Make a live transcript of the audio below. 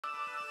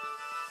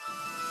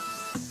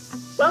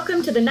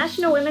Welcome to the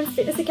National Women's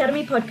Fitness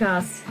Academy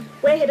podcast.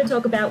 We're here to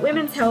talk about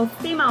women's health,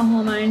 female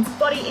hormones,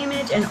 body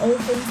image, and all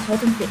things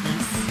health and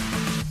fitness.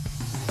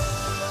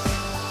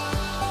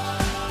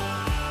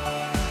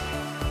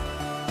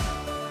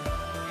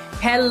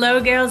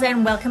 Hello, girls,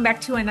 and welcome back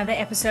to another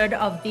episode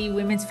of the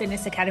Women's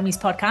Fitness Academy's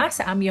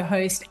podcast. I'm your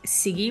host,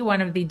 Siggy,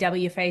 one of the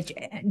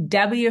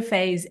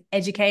WFA's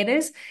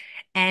educators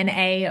and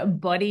a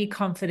body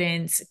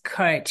confidence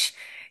coach.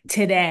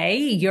 Today,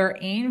 you're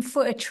in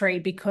for a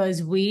treat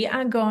because we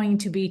are going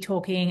to be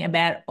talking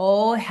about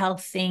all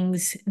health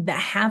things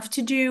that have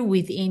to do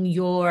within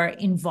your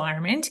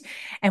environment.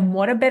 And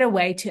what a better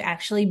way to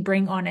actually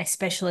bring on a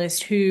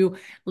specialist who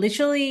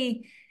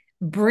literally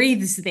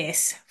breathes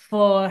this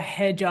for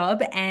her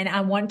job. And I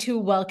want to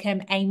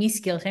welcome Aime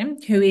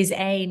Skilton, who is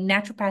a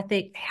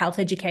naturopathic health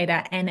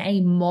educator and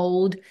a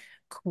mold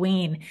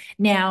queen.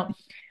 Now,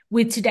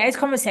 with today's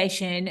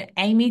conversation,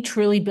 Aime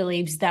truly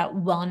believes that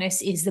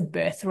wellness is the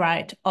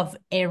birthright of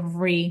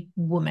every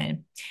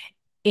woman.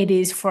 It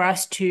is for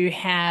us to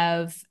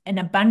have an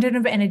abundance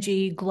of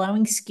energy,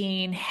 glowing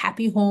skin,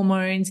 happy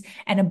hormones,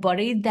 and a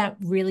body that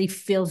really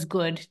feels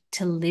good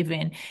to live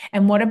in.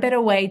 And what a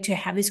better way to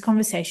have this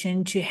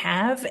conversation, to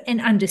have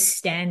an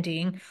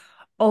understanding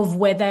of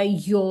whether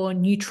your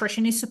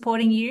nutrition is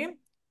supporting you,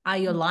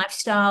 your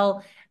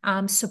lifestyle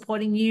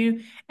supporting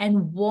you,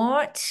 and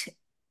what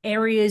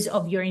areas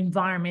of your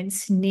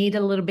environments need a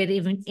little bit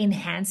of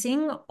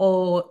enhancing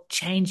or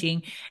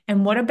changing.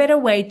 And what a better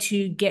way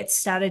to get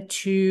started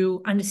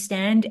to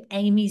understand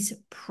Aime's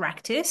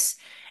practice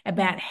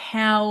about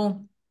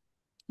how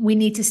we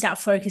need to start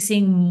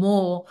focusing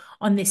more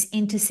on this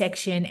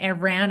intersection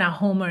around our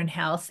hormone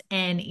health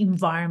and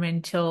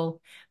environmental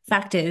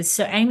factors.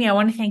 So, Aime, I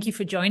want to thank you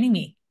for joining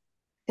me.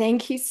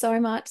 Thank you so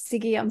much,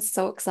 Siggy. I'm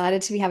so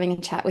excited to be having a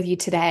chat with you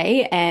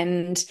today.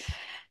 And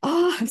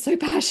I'm so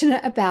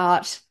passionate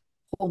about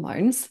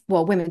hormones,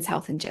 well, women's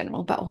health in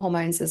general, but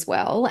hormones as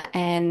well.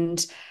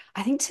 And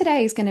I think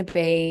today is going to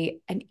be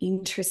an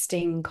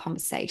interesting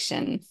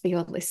conversation for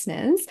your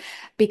listeners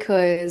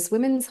because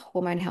women's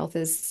hormone health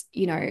is,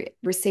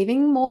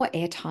 receiving more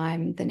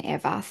airtime than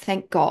ever.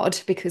 Thank God,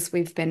 because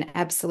we've been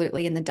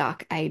absolutely in the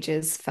dark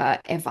ages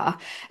forever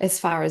as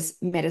far as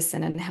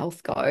medicine and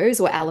health goes,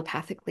 or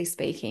allopathically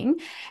speaking.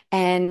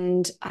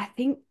 And I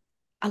think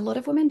a lot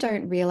of women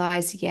don't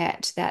realize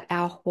yet that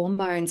our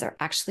hormones are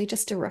actually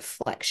just a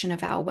reflection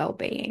of our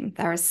well-being.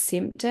 They're a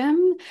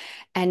symptom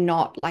and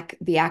not like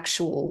the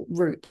actual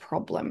root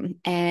problem.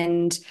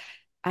 And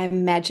I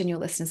imagine your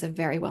listeners are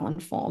very well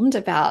informed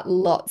about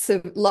lots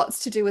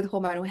to do with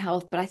hormonal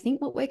health, but I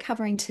think what we're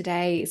covering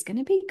today is going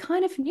to be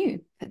kind of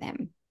new for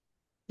them.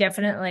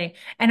 Definitely.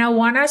 And I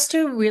want us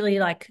to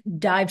really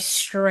dive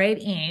straight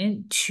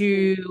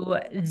into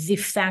the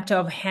fact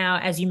of how,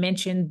 as you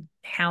mentioned,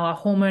 how our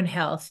hormone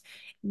health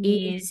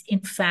Mm. is in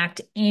fact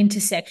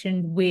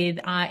intersection with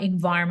our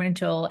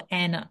environmental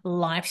and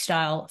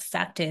lifestyle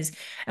factors.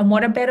 And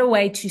what a better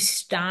way to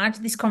start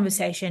this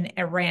conversation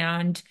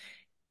around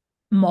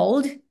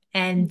mold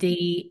and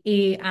the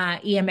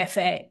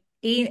EMFs.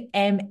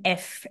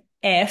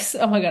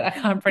 Oh my God, I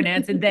can't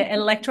pronounce it. The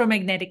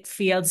electromagnetic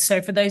fields.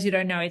 So for those who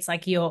don't know, it's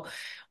like your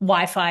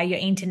Wi-Fi, your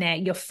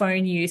internet, your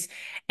phone use.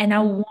 And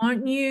I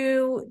want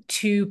you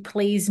to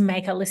please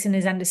make our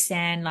listeners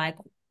understand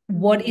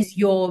what is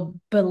your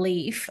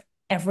belief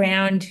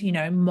around,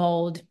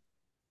 mold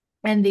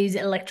and these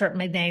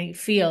electromagnetic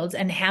fields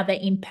and how they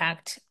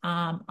impact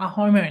our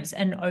hormones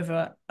and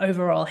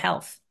overall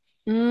health.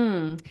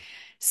 Mm.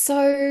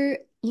 So,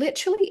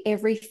 literally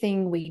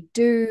everything we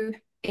do,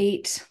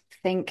 eat,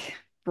 think,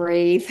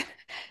 breathe,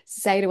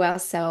 say to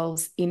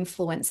ourselves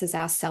influences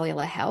our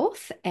cellular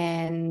health.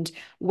 And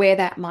where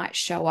that might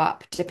show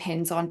up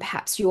depends on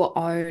perhaps your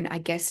own, I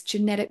guess,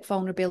 genetic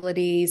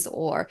vulnerabilities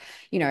or,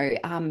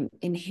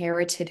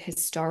 inherited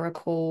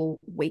historical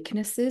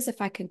weaknesses, if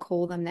I can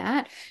call them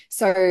that.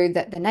 So,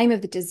 that the name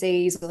of the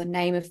disease or the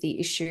name of the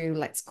issue,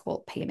 let's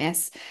call it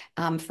PMS,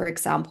 for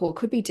example,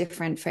 could be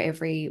different for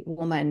every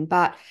woman.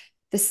 But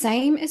the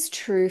same is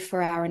true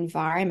for our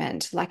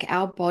environment. Like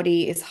our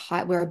body is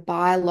we're a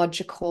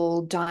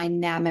biological,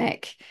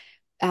 dynamic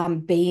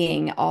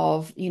being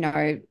of,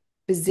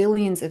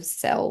 bazillions of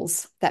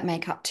cells that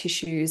make up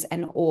tissues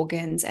and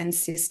organs and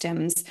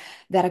systems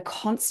that are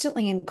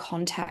constantly in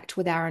contact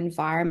with our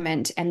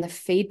environment. And the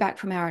feedback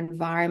from our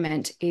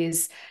environment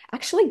is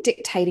actually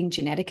dictating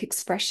genetic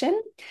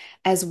expression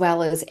as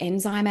well as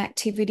enzyme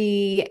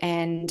activity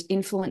and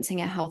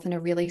influencing our health in a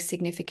really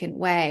significant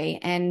way.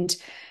 And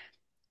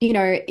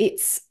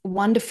it's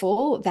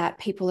wonderful that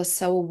people are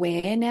so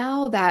aware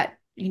now that,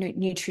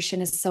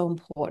 nutrition is so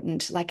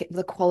important, like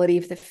the quality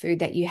of the food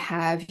that you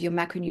have, your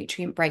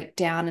macronutrient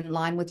breakdown in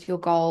line with your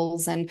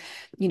goals. And,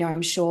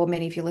 I'm sure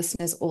many of your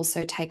listeners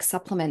also take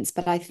supplements,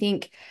 but I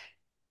think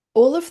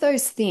all of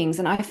those things,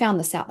 and I found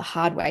this out the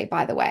hard way,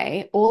 by the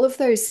way, all of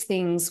those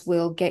things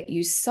will get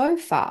you so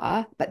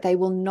far, but they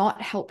will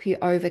not help you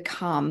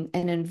overcome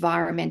an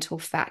environmental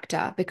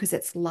factor because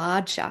it's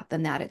larger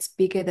than that. It's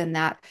bigger than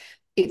that.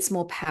 It's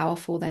more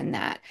powerful than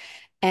that.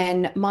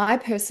 And my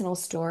personal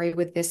story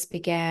with this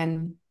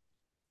began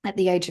at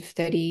the age of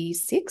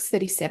 36,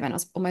 37. I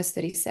was almost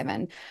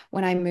 37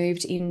 when I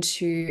moved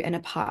into an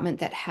apartment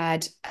that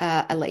had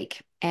a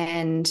leak.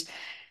 And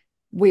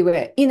we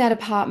were in that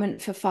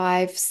apartment for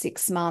 5,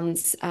 6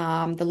 months.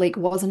 The leak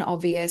wasn't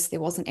obvious. There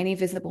wasn't any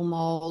visible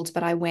mold,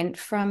 but I went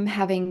from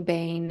having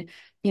been,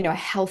 a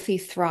healthy,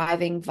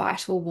 thriving,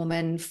 vital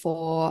woman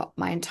for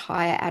my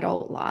entire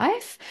adult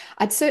life.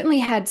 I'd certainly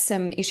had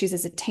some issues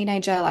as a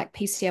teenager, like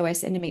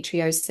PCOS,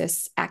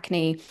 endometriosis,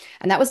 acne,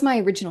 and that was my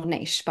original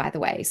niche, by the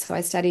way. So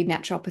I studied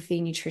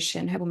naturopathy,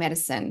 nutrition, herbal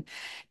medicine,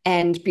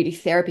 and beauty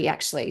therapy,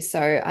 actually.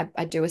 So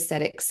I do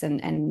aesthetics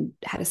and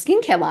had a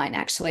skincare line,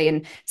 actually.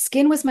 And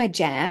skin was my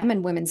jam,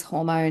 and women's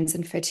hormones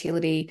and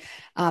fertility.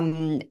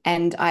 And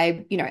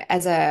I,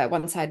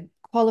 once I'd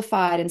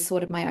qualified and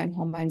sorted my own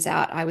hormones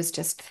out, I was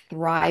just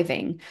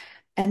thriving.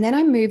 And then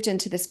I moved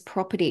into this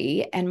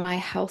property, and my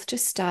health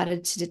just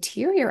started to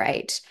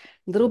deteriorate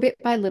little bit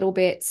by little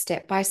bit,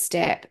 step by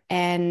step.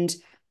 And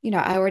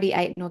I already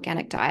ate an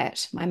organic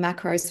diet. My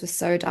macros were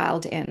so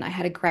dialed in. I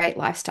had a great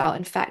lifestyle.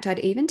 In fact, I'd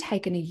even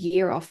taken a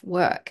year off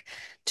work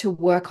to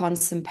work on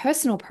some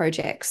personal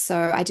projects.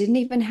 So I didn't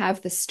even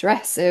have the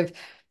stress of,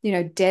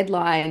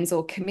 deadlines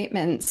or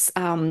commitments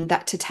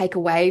that to take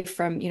away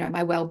from,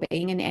 my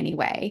well-being in any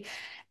way.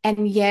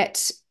 And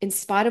yet, in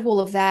spite of all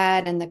of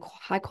that and the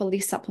high quality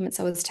supplements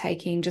I was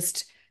taking,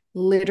 just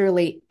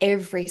literally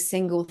every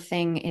single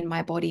thing in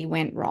my body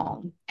went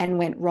wrong, and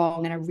went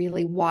wrong in a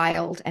really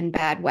wild and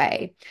bad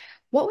way.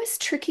 What was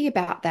tricky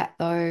about that,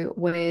 though,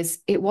 was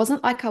it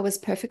wasn't like I was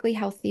perfectly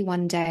healthy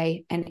one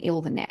day and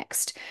ill the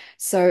next.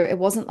 So it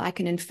wasn't like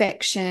an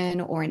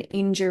infection or an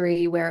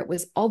injury where it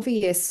was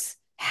obvious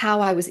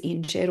how I was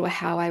injured or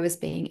how I was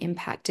being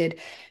impacted.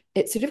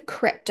 It sort of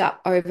crept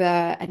up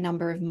over a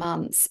number of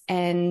months.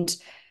 And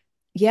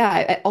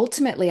yeah,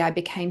 ultimately, I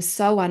became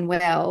so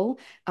unwell,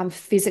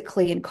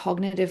 physically and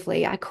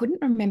cognitively. I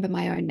couldn't remember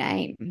my own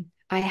name.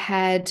 I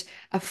had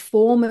a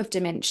form of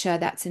dementia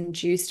that's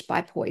induced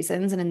by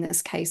poisons, and in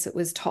this case, it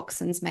was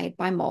toxins made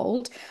by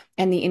mold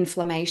and the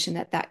inflammation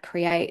that that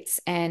creates.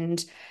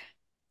 And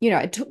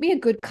it took me a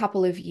good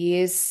couple of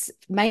years,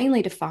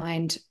 mainly to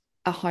find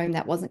a home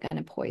that wasn't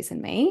going to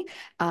poison me,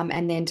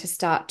 and then to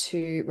start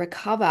to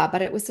recover.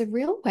 But it was a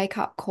real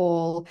wake-up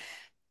call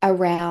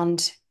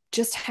around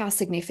just how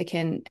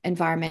significant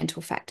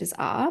environmental factors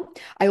are.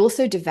 I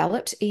also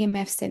developed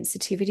EMF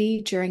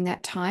sensitivity during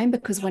that time,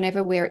 because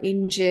whenever we're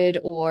injured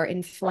or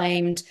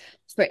inflamed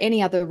for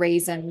any other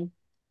reason,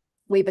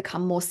 we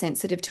become more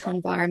sensitive to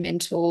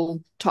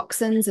environmental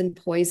toxins and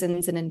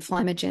poisons and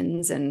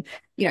inflammagens and,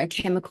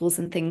 chemicals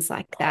and things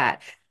like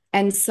that.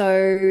 And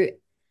so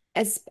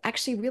as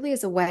actually really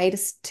as a way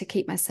to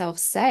keep myself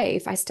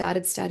safe, I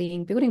started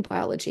studying building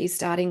biology,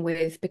 starting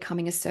with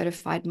becoming a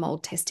certified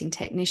mold testing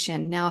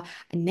technician. Now,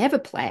 I never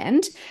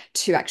planned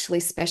to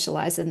actually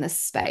specialize in this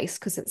space,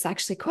 because it's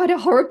actually quite a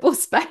horrible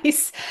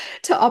space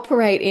to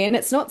operate in.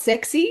 It's not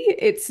sexy,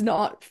 it's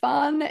not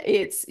fun.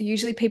 It's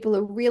usually people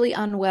are really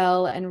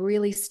unwell and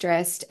really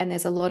stressed, and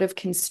there's a lot of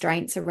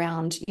constraints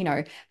around,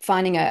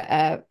 finding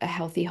a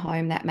healthy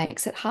home that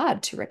makes it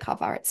hard to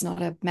recover. It's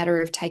not a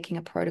matter of taking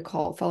a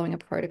protocol, following a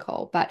protocol.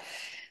 But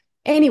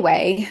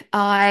anyway,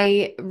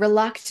 I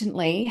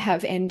reluctantly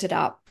have ended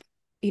up,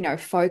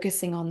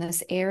 focusing on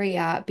this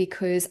area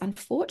because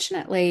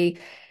unfortunately,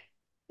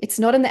 it's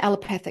not in the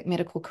allopathic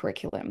medical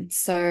curriculum.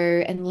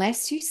 So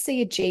unless you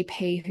see a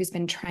GP who's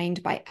been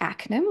trained by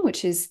ACNM,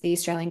 which is the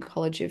Australian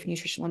College of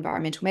Nutritional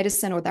Environmental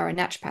Medicine, or they're a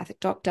naturopathic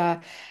doctor,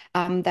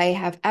 they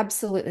have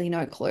absolutely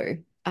no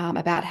clue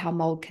about how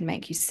mold can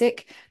make you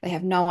sick. They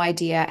have no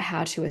idea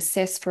how to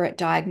assess for it,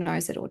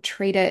 diagnose it, or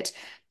treat it.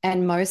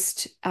 And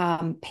most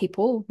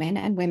people, men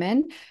and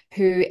women,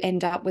 who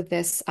end up with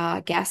this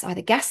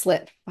either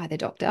gaslit by the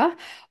doctor,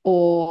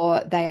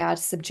 or they are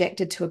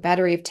subjected to a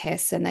battery of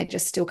tests and they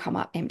just still come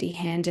up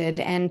empty-handed.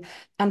 And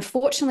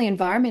unfortunately,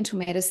 environmental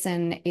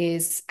medicine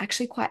is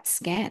actually quite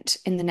scant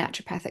in the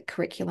naturopathic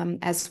curriculum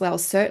as well,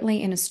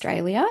 certainly in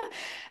Australia,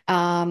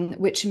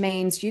 which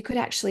means you could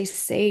actually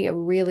see a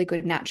really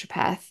good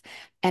naturopath,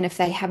 and if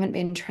they haven't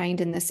been trained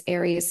in this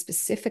area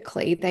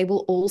specifically, they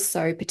will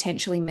also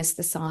potentially miss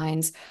the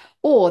signs,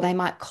 or they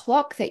might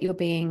clock that you're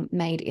being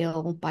made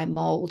ill by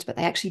mold, but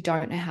they actually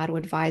don't know how to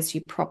advise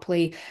you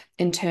properly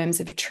in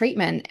terms of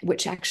treatment,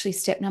 which actually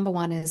step number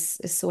one is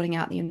sorting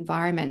out the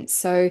environment.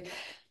 So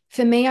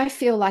for me, I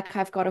feel like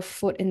I've got a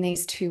foot in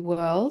these two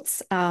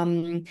worlds.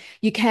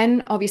 You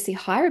can obviously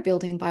hire a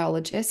building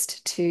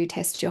biologist to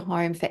test your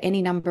home for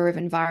any number of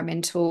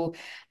environmental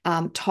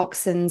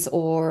toxins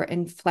or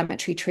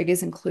inflammatory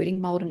triggers,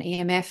 including mold and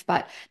EMF,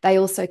 but they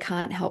also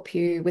can't help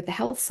you with the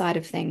health side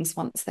of things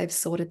once they've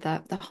sorted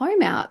the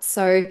home out.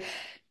 So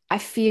I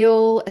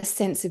feel a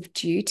sense of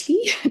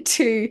duty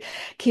to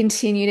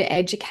continue to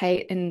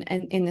educate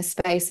in the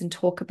space and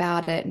talk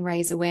about it and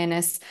raise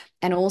awareness.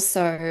 And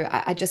also,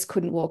 I just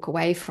couldn't walk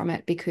away from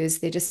it, because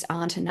there just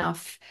aren't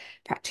enough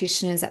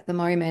practitioners at the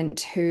moment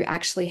who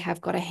actually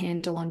have got a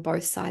handle on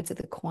both sides of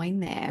the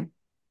coin there.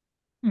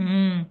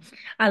 Mm.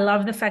 I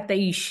love the fact that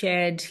you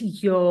shared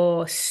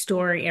your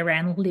story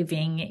around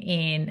living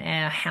in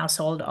a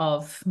household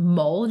of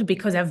mold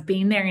because I've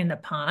been there in the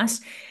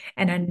past.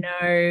 And I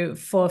know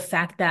for a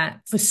fact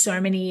that for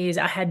so many years,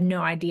 I had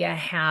no idea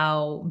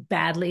how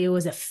badly it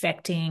was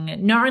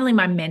affecting not only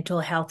my mental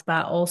health,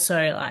 but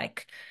also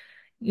like,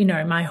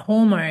 my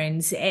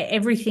hormones,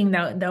 everything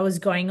that was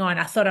going on.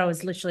 I thought I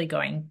was literally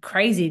going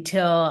crazy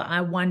till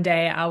one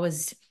day I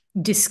was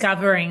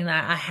discovering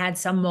that I had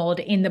some mold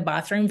in the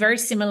bathroom. Very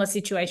similar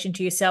situation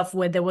to yourself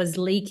where there was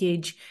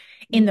leakage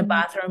in the Mm,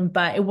 bathroom,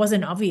 but it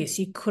wasn't obvious.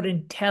 You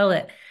couldn't tell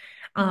it.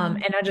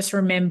 mm, And I just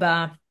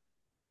remember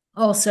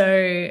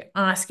also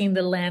asking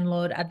the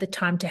landlord at the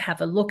time to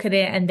have a look at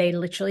it, and they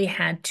literally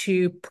had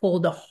to pull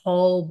the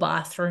whole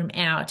bathroom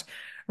out,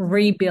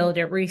 rebuild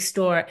it,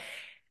 restore it.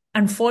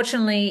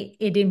 Unfortunately,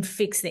 it didn't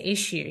fix the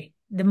issue.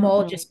 The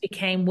mold mm, just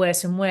became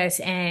worse and worse.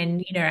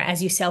 And,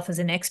 as yourself as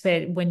an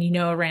expert, when you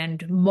know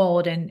around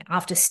mold and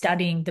after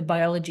studying the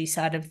biology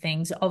side of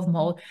things of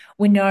mold,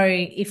 we know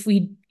if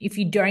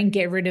you don't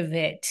get rid of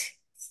it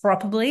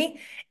properly,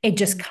 it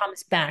just mm,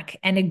 comes back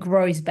and it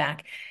grows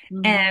back.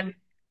 mm,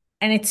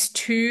 And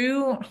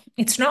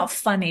it's not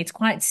funny. It's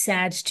quite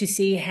sad to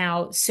see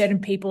how certain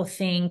people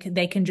think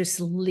they can just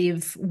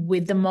live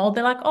with the mold.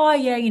 They're like, oh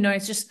yeah,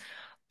 it's just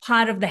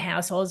part of the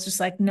household. It's just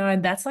like, no,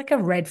 that's like a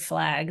red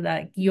flag.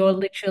 Like you're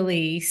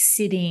literally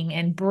sitting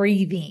and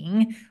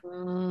breathing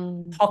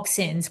mm,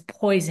 toxins,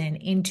 poison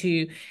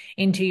into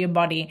your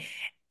body.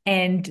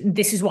 And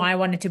this is why I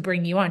wanted to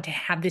bring you on to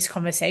have this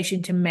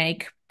conversation to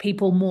make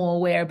people more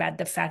aware about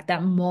the fact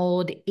that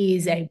mold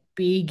is mm, a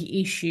big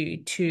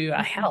issue to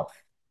our mm. health.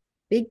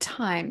 Big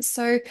time.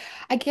 So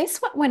I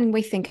guess when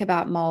we think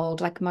about mold,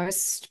 like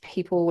most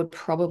people would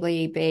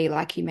probably be,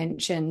 like you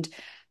mentioned,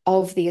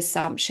 of the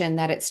assumption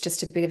that it's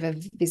just a bit of a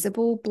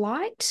visible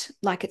blight,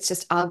 like it's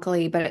just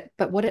ugly, but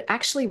what it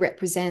actually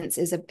represents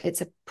is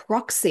it's a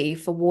proxy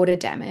for water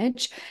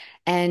damage.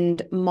 And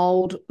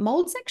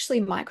mold's actually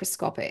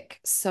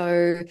microscopic.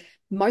 So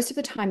most of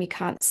the time you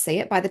can't see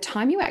it. By the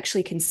time you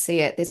actually can see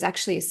it, there's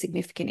actually a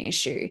significant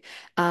issue.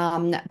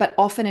 But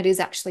often it is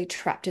actually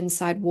trapped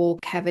inside wall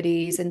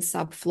cavities and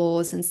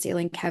subfloors and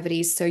ceiling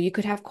cavities. So you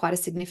could have quite a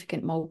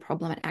significant mold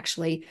problem and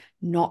actually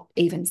not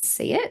even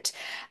see it.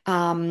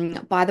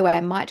 By the way,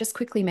 I might just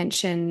quickly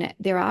mention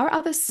there are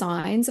other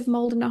signs of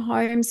mold in a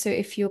home. So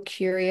if you're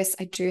curious,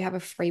 I do have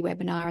a free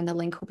webinar and the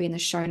link will be in the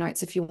show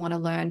notes if you want to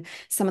learn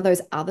some of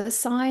those other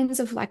signs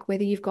of like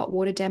whether you've got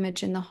water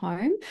damage in the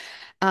home.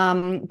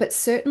 But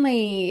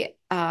certainly,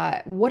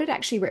 what it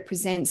actually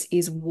represents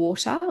is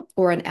water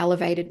or an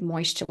elevated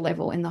moisture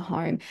level in the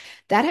home.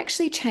 That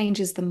actually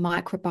changes the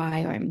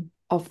microbiome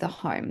of the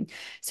home.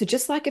 So,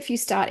 just like if you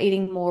start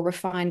eating more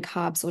refined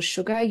carbs or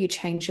sugar, you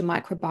change your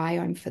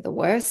microbiome for the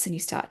worse and you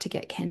start to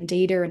get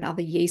candida and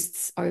other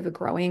yeasts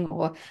overgrowing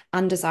or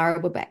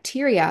undesirable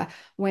bacteria.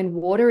 When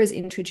water is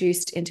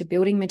introduced into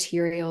building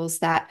materials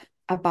that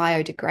are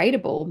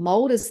biodegradable,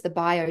 mold is the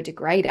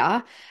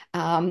biodegrader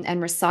and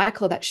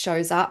recycler that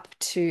shows up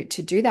to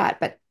do that.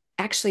 But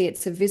actually,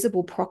 it's a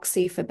visible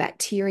proxy for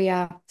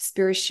bacteria,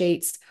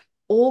 spirochetes,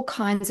 all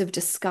kinds of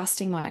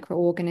disgusting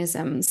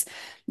microorganisms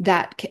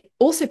that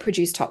also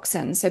produce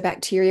toxins. So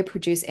bacteria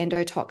produce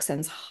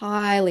endotoxins,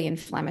 highly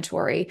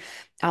inflammatory.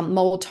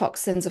 Mold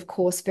toxins, of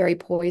course, very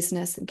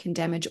poisonous and can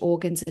damage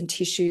organs and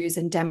tissues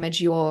and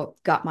damage your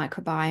gut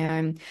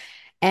microbiome.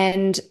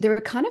 And there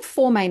are kind of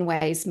four main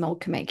ways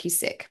mold can make you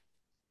sick.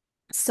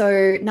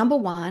 So, number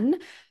one,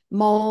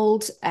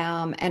 mold,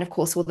 and of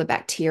course, all the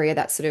bacteria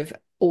that sort of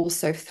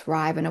also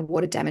thrive in a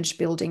water damaged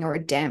building or a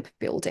damp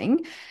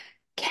building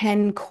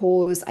can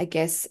cause, I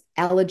guess,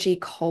 allergy,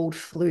 cold,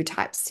 flu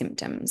type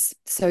symptoms.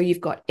 So you've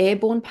got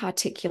airborne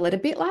particulate, a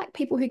bit like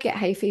people who get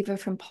hay fever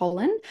from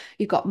pollen.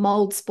 You've got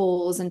mold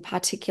spores and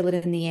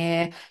particulate in the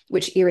air,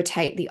 which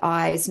irritate the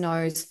eyes,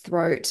 nose,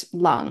 throat,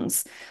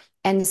 lungs.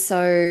 And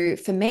so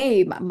for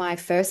me, my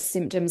first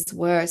symptoms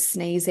were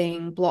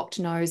sneezing, blocked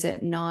nose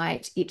at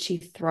night, itchy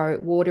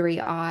throat, watery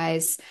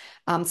eyes.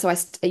 So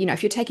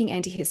if you're taking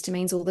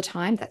antihistamines all the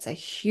time, that's a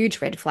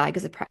huge red flag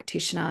as a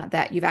practitioner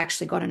that you've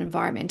actually got an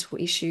environmental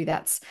issue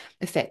that's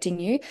affecting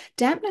you.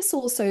 Dampness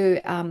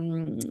also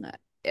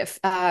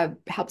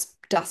helps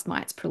dust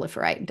mites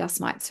proliferate. Dust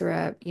mites are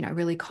a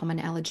really common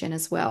allergen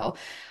as well.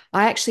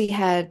 I actually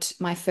had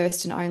my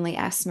first and only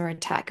asthma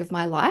attack of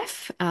my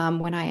life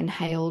when I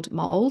inhaled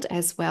mold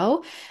as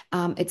well.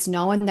 It's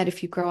known that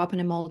if you grow up in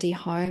a moldy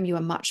home, you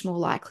are much more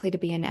likely to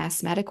be an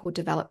asthmatic or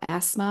develop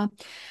asthma.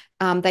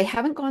 They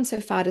haven't gone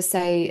so far to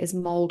say as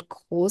mold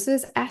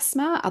causes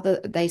asthma.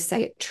 They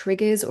say it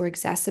triggers or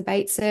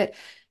exacerbates it.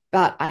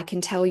 But I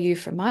can tell you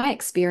from my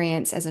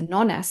experience as a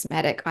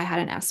non-asthmatic, I had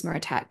an asthma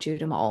attack due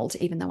to mold,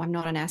 even though I'm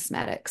not an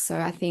asthmatic. So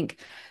I think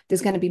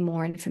there's going to be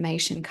more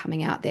information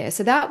coming out there.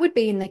 So that would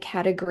be in the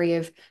category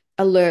of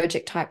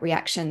allergic type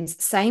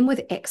reactions. Same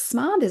with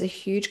eczema. There's a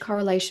huge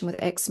correlation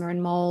with eczema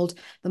and mold.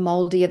 The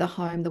moldier the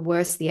home, the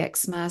worse the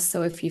eczema.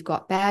 So if you've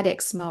got bad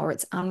eczema or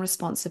it's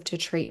unresponsive to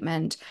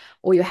treatment,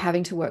 or you're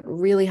having to work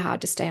really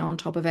hard to stay on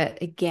top of it,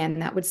 again,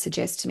 that would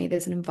suggest to me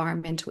there's an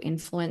environmental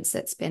influence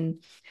that's been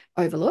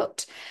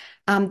overlooked.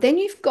 Then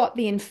you've got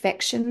the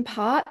infection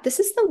part. This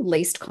is the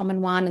least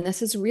common one, and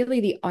this is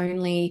really the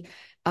only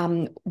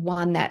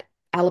one that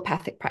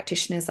allopathic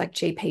practitioners like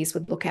GPs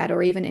would look at,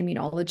 or even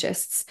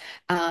immunologists.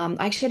 I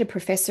actually had a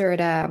professor at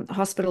a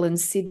hospital in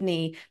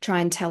Sydney try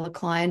and tell a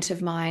client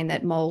of mine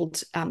that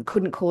mold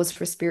couldn't cause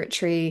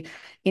respiratory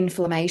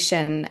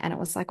inflammation. And it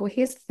was like, well,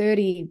 here's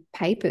 30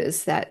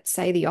 papers that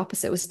say the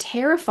opposite. It was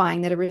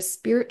terrifying that a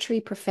respiratory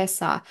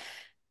professor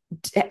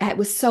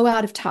was so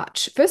out of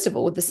touch, first of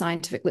all, with the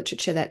scientific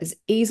literature that is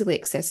easily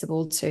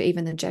accessible to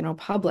even the general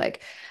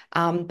public,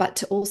 but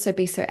to also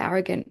be so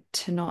arrogant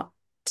to not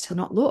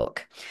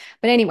look.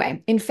 But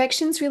anyway,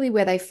 infections really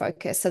where they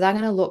focus. So they're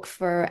going to look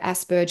for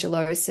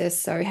aspergillosis.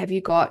 So have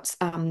you got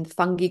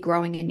fungi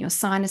growing in your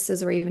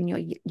sinuses or even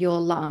your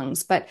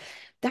lungs? But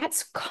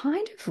that's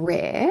kind of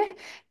rare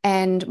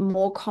and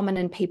more common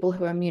in people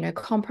who are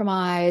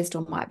immunocompromised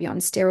or might be on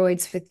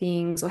steroids for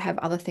things or have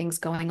other things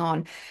going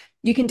on.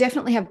 You can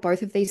definitely have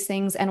both of these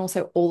things and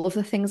also all of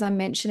the things I'm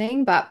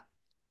mentioning, but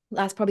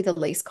that's probably the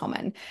least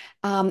common.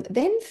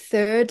 Then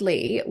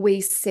thirdly,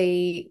 we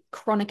see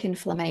chronic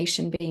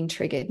inflammation being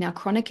triggered. Now,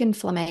 chronic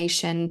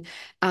inflammation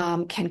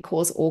can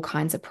cause all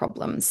kinds of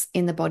problems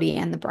in the body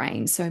and the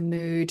brain. So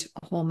mood,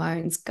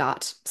 hormones,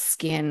 gut,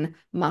 skin,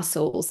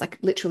 muscles, like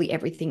literally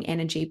everything,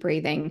 energy,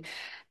 breathing.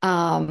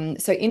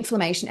 So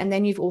inflammation, and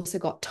then you've also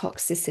got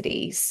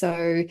toxicity.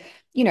 So,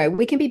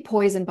 we can be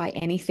poisoned by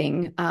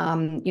anything,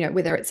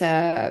 whether it's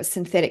a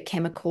synthetic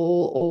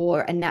chemical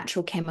or a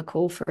natural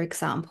chemical, for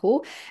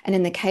example. And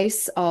in the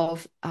case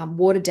of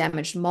water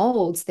damaged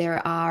molds,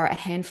 there are a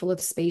handful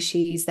of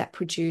species that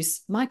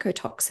produce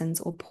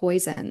mycotoxins or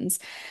poisons.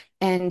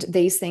 And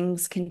these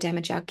things can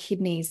damage our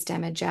kidneys,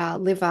 damage our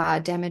liver,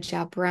 damage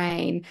our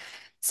brain.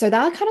 So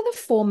that are kind of the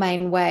four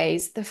main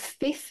ways. The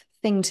fifth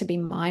thing to be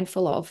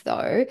mindful of,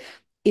 though,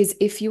 is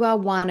if you are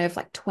one of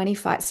like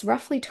 25, so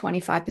roughly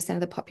 25% of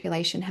the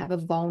population have a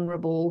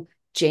vulnerable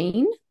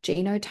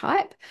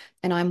genotype,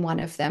 and I'm one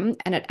of them,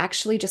 and it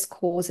actually just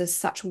causes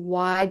such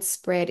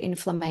widespread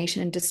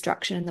inflammation and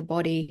destruction in the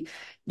body.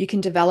 You can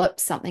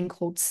develop something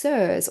called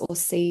CIRS or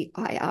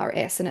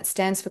CIRS, and it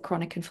stands for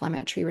chronic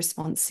inflammatory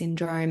response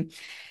syndrome.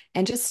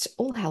 And just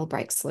all hell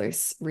breaks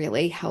loose,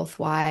 really,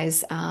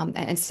 health-wise.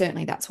 And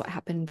certainly that's what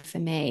happened for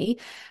me.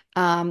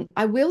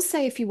 I will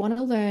say if you want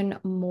to learn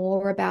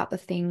more about the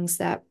things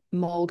that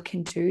mold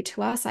can do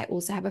to us, I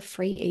also have a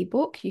free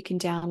ebook you can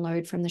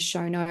download from the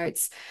show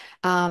notes.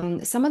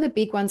 Some of the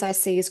big ones I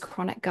see is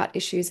chronic gut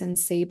issues and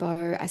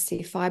SIBO. I see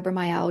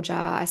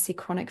fibromyalgia. I see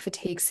chronic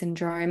fatigue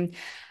syndrome.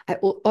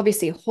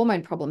 Obviously,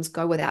 hormone problems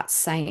go without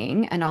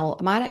saying, and I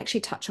might actually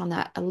touch on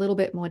that a little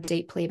bit more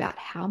deeply about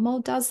how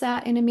mold does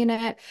that in a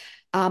minute,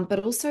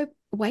 but also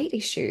weight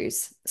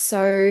issues.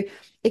 So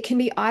it can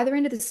be either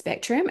end of the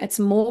spectrum. It's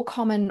more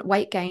common,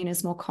 weight gain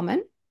is more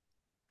common.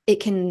 It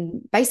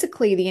can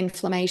basically, the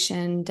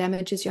inflammation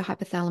damages your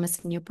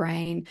hypothalamus in your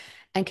brain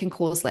and can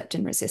cause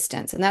leptin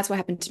resistance. And that's what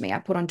happened to me. I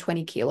put on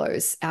 20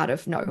 kilos out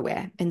of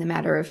nowhere in the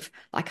matter of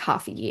like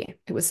half a year.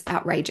 It was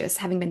outrageous,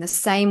 having been the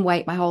same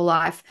weight my whole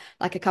life,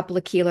 like a couple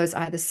of kilos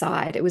either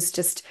side. It was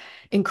just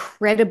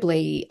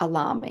incredibly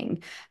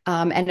alarming.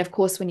 And of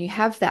course, when you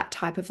have that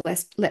type of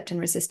leptin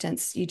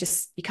resistance, you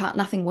can't,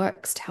 nothing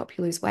works to help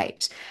you lose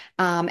weight.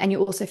 And you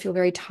also feel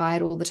very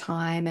tired all the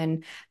time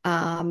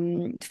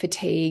and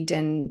fatigued.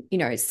 And,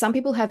 some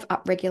people have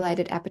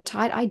upregulated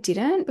appetite. I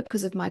didn't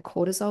because of my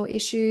cortisol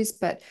issues,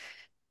 but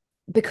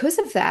because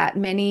of that,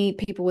 many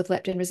people with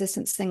leptin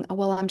resistance think, oh,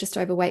 well, I'm just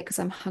overweight because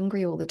I'm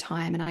hungry all the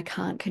time and I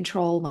can't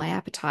control my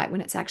appetite,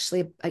 when it's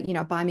actually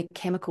a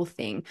biochemical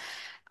thing.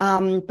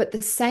 But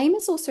the same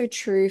is also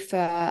true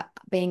for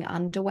being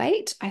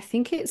underweight. I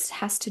think it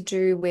has to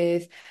do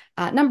with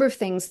a number of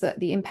things, that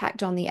the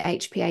impact on the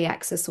HPA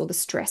axis or the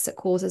stress it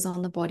causes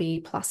on the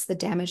body, plus the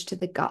damage to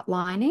the gut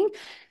lining.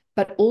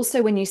 But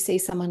also when you see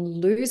someone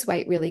lose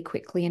weight really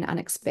quickly and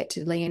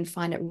unexpectedly and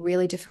find it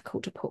really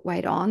difficult to put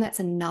weight on, that's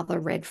another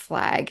red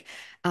flag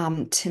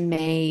to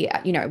me,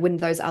 when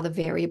those other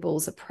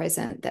variables are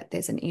present, that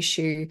there's an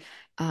issue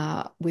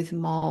with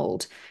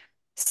mold.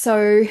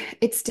 So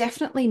it's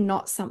definitely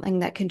not something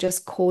that can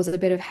just cause a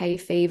bit of hay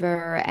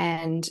fever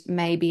and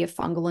maybe a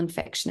fungal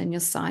infection in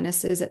your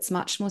sinuses. It's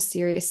much more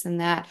serious than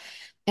that.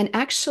 And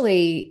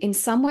actually, in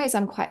some ways,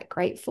 I'm quite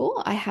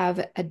grateful I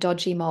have a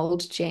dodgy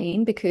mold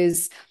gene,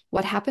 because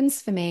what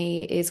happens for me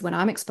is when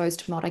I'm exposed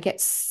to mold, I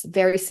get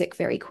very sick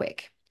very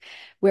quick.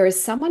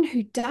 Whereas someone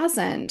who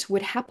doesn't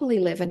would happily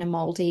live in a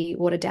moldy,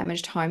 water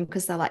damaged home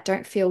because they're like,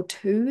 don't feel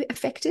too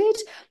affected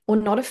or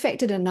not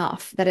affected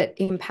enough that it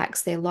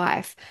impacts their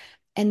life.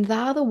 And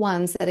they're the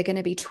ones that are going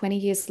to be 20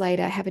 years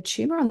later, have a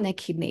tumor on their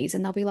kidneys,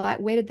 and they'll be like,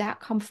 where did that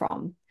come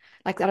from?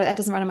 like that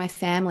doesn't run in my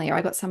family, or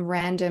I got some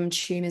random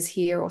tumors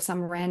here or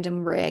some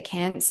random rare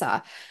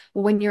cancer.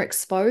 Well, when you're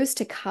exposed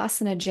to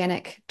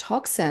carcinogenic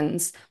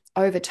toxins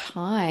over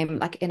time,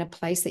 like in a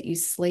place that you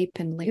sleep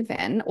and live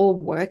in or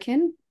work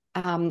in,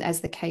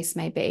 as the case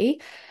may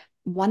be,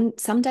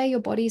 someday your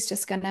body's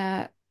just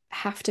gonna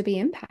have to be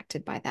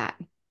impacted by that.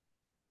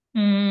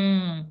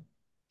 Mm.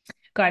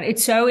 God,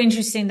 it's so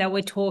interesting that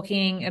we're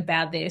talking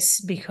about this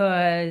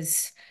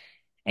because,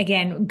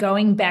 again,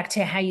 going back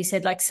to how you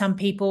said, like some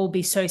people will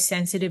be so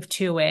sensitive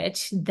to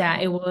it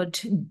that it would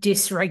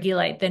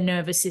dysregulate the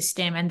nervous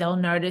system and they'll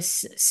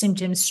notice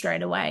symptoms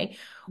straight away.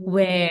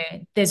 Where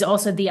there's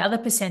also the other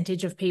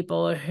percentage of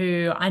people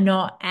who are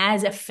not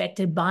as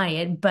affected by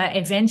it, but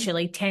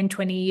eventually 10,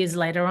 20 years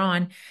later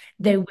on,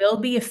 they will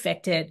be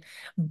affected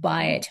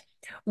by it.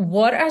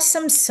 What are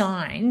some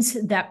signs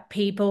that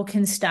people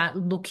can start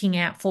looking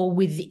out for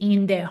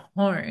within their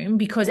home?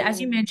 Because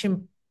as you Mm,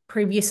 mentioned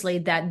previously,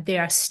 that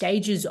there are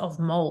stages of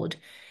mold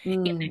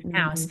in mm, the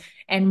house. mm,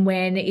 And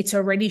when it's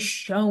already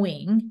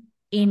showing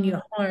in mm,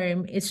 your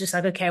home, it's just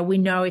like, okay, we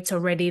know it's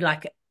already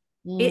like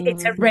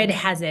it's a mm, red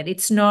hazard.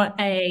 It's not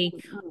a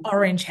mm.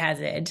 orange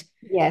hazard.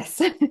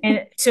 Yes.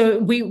 And so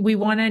we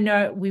want to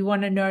know, we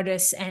want to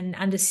notice and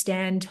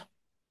understand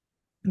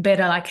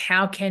better, like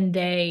how can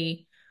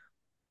they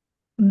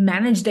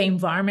manage the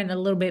environment a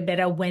little bit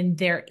better when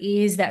there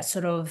is that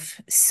sort of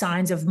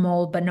signs of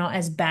mold, but not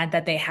as bad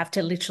that they have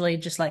to literally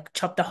just like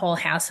chop the whole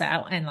house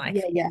out and like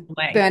Yeah, yeah.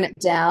 away. Burn it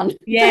down. Burn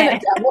Yeah.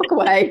 it down. Walk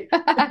away.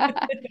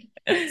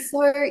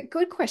 So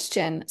good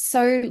question.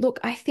 So look,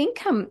 I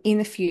think in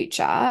the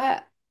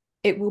future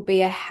it will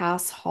be a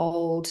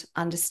household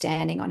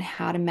understanding on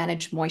how to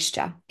manage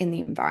moisture in the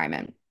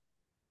environment.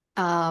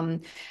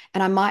 Um,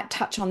 and I might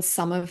touch on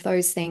some of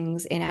those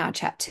things in our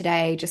chat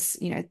today, just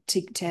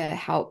to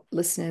help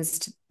listeners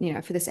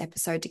to, for this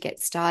episode to get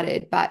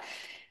started. But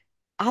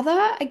other,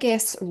 I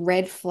guess,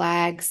 red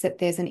flags that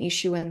there's an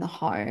issue in the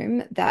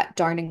home that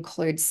don't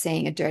include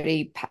seeing a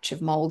dirty patch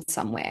of mold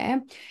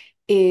somewhere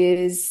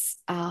is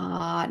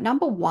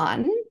number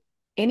one,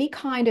 any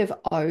kind of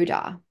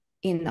odor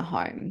in the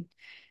home.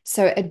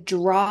 So a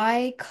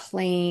dry,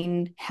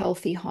 clean,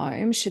 healthy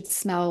home should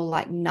smell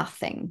like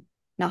nothing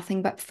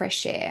but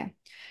fresh air.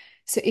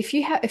 So if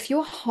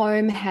your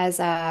home has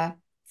a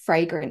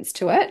fragrance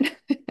to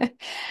it,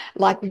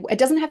 like it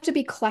doesn't have to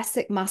be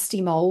classic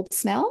musty mold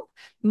smell.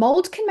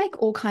 Mold can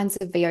make all kinds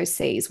of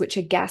VOCs, which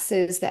are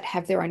gases that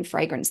have their own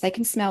fragrance. They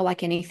can smell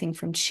like anything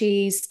from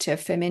cheese to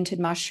fermented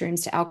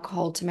mushrooms to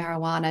alcohol to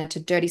marijuana to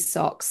dirty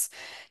socks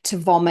to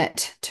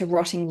vomit to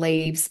rotting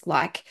leaves.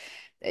 Like,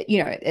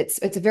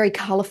 it's a very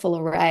colorful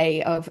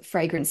array of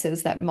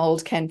fragrances that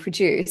mold can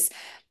produce.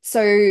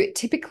 So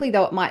typically,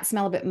 though, it might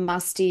smell a bit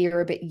musty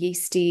or a bit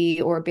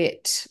yeasty or a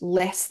bit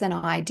less than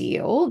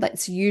ideal.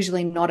 That's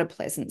usually not a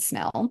pleasant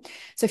smell.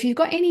 So if you've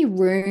got any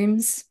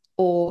rooms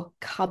or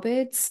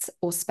cupboards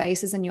or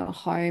spaces in your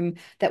home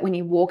that when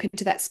you walk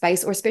into that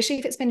space, or especially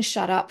if it's been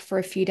shut up for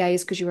a few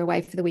days because you were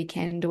away for the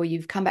weekend or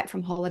you've come back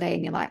from holiday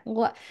and you're like,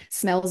 what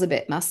smells a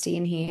bit musty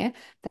in here?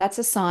 That's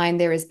a sign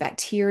there is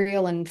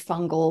bacterial and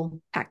fungal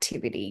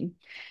activity.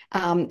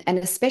 And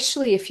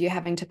especially if you're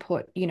having to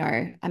put,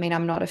 I mean,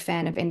 I'm not a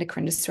fan of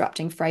endocrine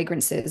disrupting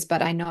fragrances,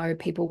 but I know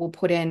people will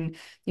put in,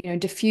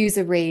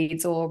 diffuser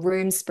reeds or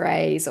room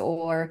sprays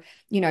or,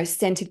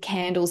 scented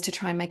candles to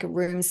try and make a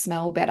room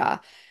smell better.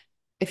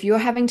 If you're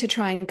having to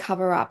try and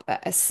cover up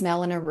a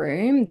smell in a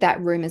room, that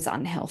room is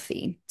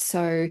unhealthy.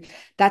 So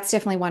that's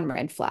definitely one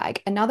red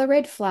flag. Another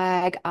red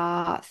flag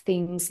are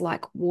things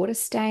like water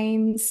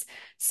stains.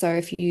 So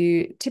if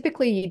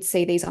you'd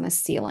see these on a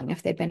ceiling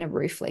if there'd been a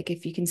roof leak.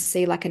 If you can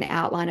see like an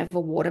outline of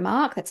a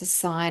watermark, that's a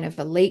sign of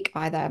a leak,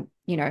 either,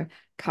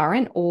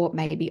 current or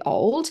maybe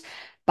old.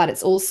 But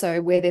it's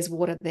also where there's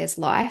water, there's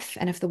life.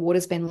 And if the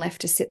water's been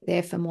left to sit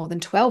there for more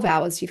than 12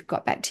 hours, you've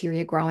got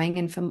bacteria growing.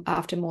 And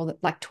after more than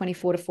like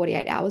 24 to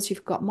 48 hours,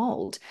 you've got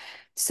mold.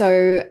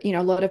 So,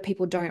 a lot of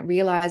people don't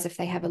realize if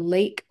they have a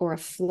leak or a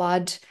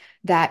flood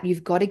that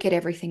you've got to get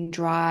everything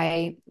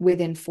dry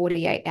within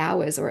 48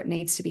 hours or it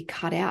needs to be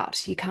cut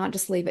out. You can't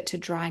just leave it to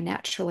dry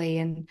naturally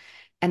and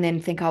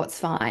then think, oh, it's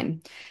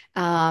fine.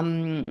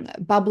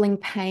 Bubbling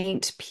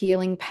paint,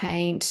 peeling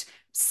paint,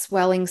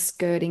 swelling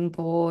skirting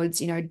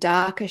boards,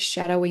 darker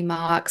shadowy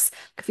marks.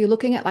 If you're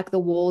looking at like the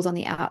walls on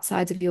the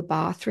outsides of your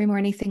bathroom or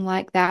anything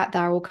like that,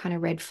 they're all kind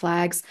of red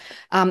flags.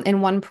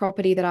 In one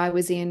property that I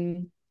was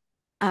in,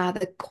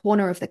 the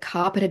corner of the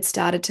carpet had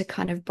started to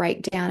kind of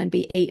break down and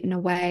be eaten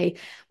away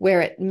where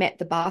it met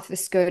the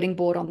skirting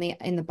board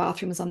in the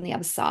bathroom was on the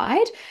other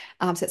side.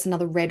 So it's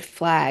another red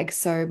flag.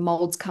 So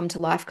molds come to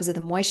life because of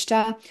the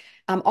moisture.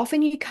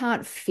 Often you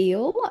can't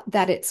feel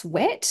that it's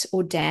wet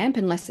or damp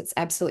unless it's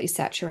absolutely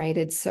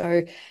saturated.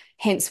 So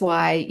hence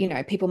why,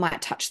 people might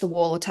touch the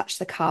wall or touch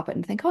the carpet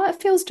and think, oh, it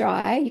feels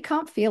dry. You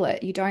can't feel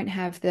it. You don't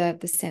have the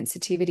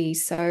sensitivity.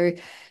 So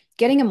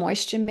getting a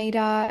moisture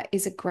meter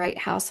is a great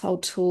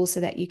household tool so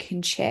that you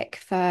can check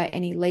for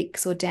any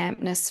leaks or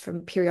dampness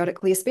from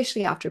periodically,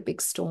 especially after a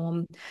big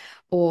storm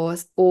or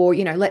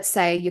let's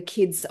say your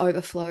kids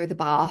overflow the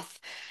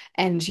bath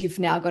and you've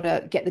now got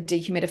to get the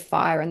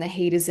dehumidifier and the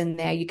heaters in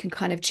there, you can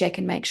kind of check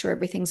and make sure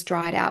everything's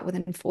dried out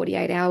within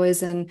 48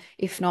 hours. And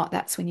if not,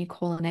 that's when you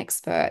call an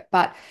expert.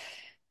 But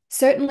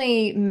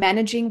certainly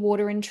managing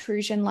water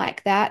intrusion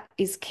like that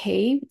is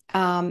key.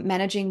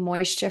 Managing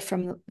moisture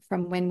from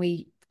when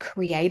we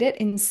create it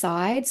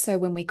inside. So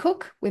when we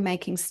cook, we're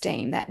making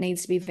steam that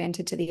needs to be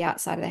vented to the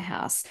outside of the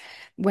house.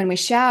 When we're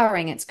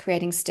showering, it's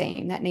creating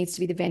steam that needs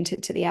to be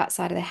vented to the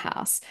outside of the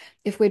house.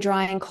 If we're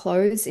drying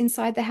clothes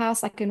inside the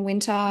house, like in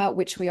winter,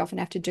 which we often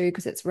have to do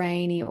because it's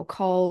rainy or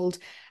cold,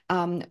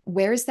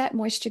 where is that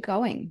moisture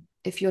going?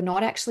 If you're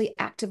not actually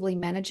actively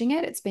managing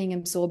it, it's being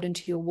absorbed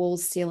into your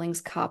walls,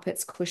 ceilings,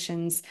 carpets,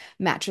 cushions,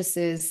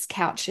 mattresses,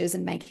 couches,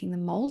 and making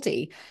them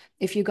moldy.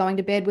 If you're going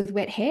to bed with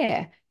wet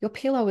hair, your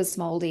pillow is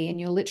moldy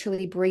and you're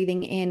literally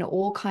breathing in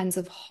all kinds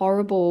of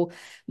horrible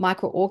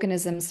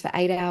microorganisms for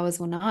 8 hours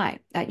or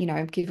night,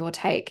 give or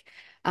take.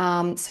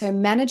 So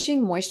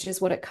managing moisture is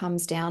what it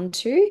comes down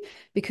to,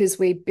 because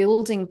we're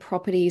building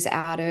properties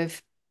out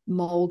of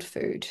mold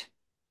food.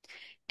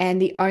 And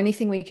the only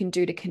thing we can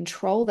do to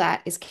control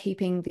that is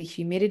keeping the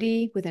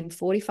humidity within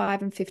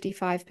 45 and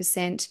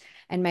 55%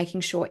 and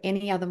making sure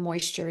any other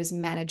moisture is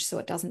managed so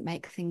it doesn't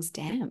make things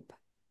damp.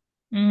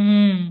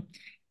 Mm,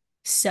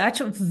 such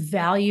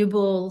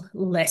valuable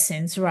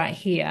lessons right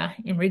here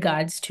in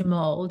regards to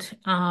mold.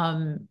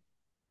 And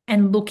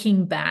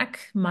looking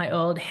back, my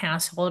old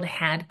household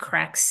had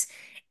cracks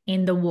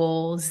in the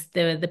walls.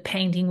 The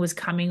painting was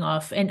coming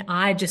off, and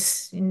I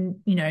just,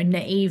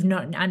 naive,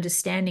 not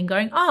understanding,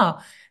 going,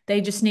 oh, they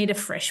just need a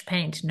fresh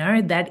paint.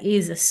 No, that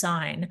is a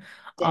sign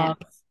of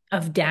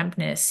Damp.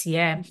 dampness.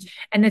 Yeah.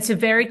 And it's a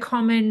very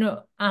common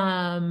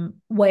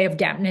way of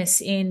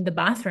dampness in the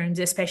bathrooms,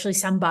 especially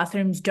some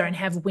bathrooms don't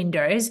have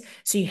windows.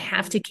 So you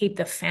have to keep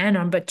the fan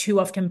on, but too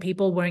often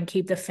people won't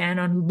keep the fan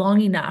on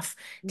long enough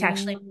to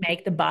actually Mm,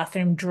 make the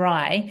bathroom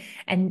dry.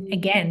 And mm,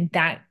 again,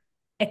 that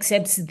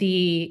accepts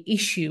the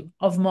issue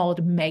of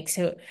mold, makes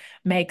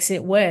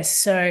it worse.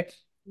 So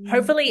mm,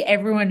 hopefully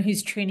everyone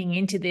who's tuning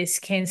into this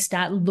can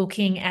start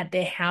looking at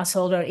their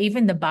household or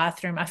even the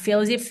bathroom. I feel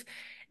as if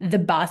the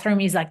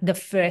bathroom is like the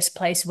first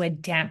place where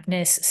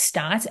dampness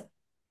starts.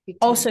 big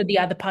Also, time. the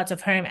other parts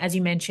of home, as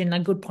you mentioned,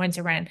 like good points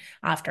around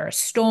after a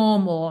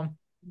storm or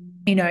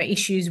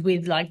issues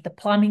with like the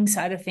plumbing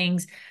side of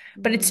things.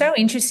 But it's Mm, so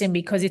interesting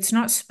because it's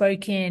not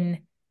spoken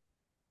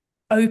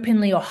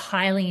openly or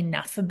highly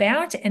enough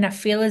about. And I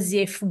feel as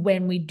if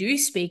when we do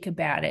speak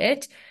about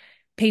it,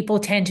 people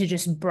tend to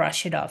just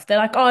brush it off. They're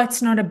like, "Oh,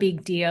 it's not a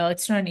big deal.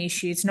 It's not an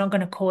issue. It's not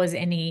going to cause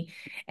any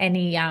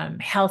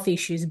health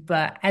issues."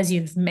 But as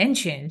you've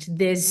mentioned,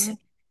 there's mm,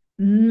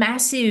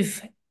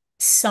 massive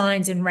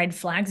signs and red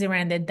flags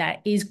around it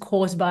that is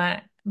caused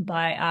by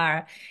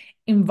our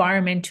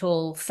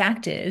environmental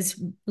factors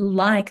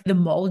like the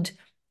mold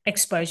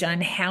exposure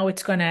and how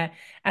it's going to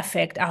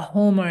affect our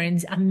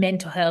hormones, our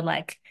mental health,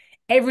 like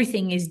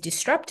everything is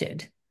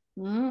disrupted.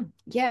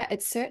 Yeah,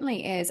 it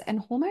certainly is. And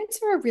hormones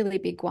are a really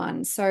big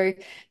one. So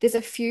there's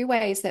a few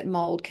ways that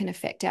mold can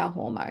affect our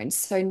hormones.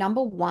 So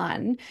number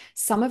one,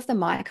 some of the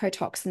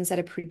mycotoxins that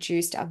are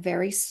produced are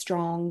very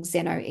strong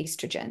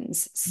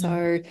xenoestrogens. Mm.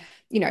 So,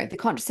 the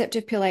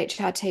contraceptive pill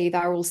HRT,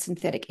 they're all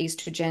synthetic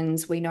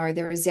estrogens. We know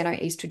there are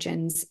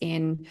xenoestrogens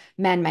in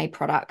man-made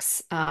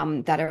products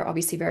that are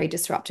obviously very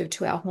disruptive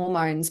to our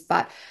hormones.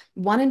 But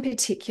one in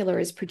particular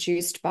is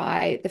produced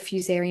by the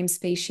Fusarium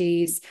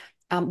species,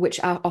 which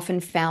are often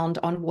found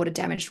on water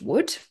damaged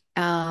wood.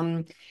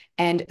 And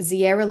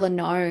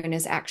zearalenone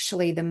is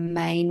actually the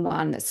main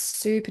one that's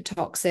super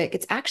toxic.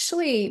 It's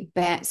actually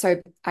bad.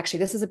 So, actually,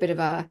 this is a bit of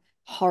a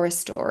horror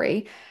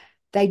story.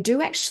 They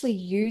do actually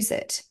use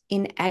it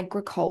in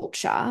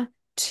agriculture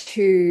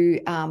to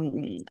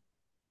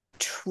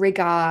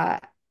trigger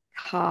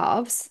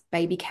calves,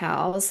 baby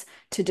cows,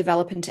 to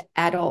develop into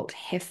adult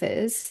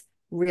heifers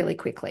really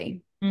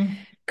quickly, Mm.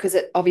 because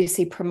it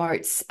obviously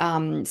promotes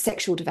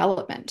sexual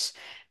development.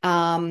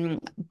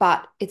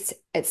 But it's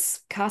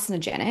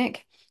carcinogenic.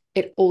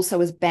 It also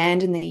is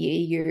banned in the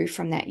EU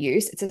from that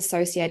use. It's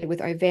associated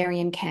with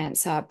ovarian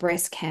cancer,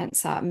 breast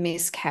cancer,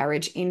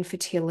 miscarriage,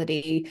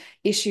 infertility,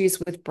 issues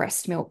with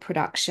breast milk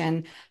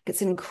production.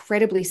 It's an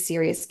incredibly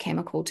serious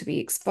chemical to be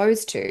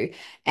exposed to.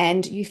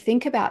 And you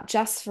think about,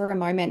 just for a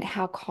moment,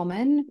 how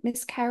common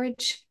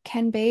miscarriage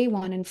can be.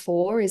 1 in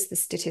 4 is the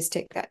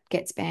statistic that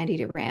gets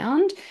bandied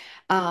around.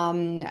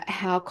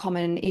 How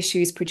common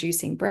issues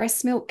producing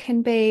breast milk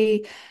can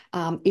be,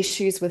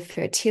 issues with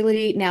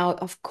fertility. Now,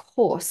 of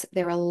course,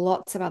 there are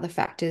lots of other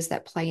factors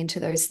that play into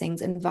those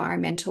things,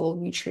 environmental,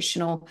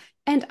 nutritional,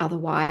 and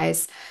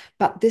otherwise.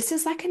 But this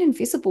is like an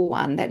invisible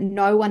one that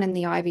no one in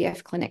the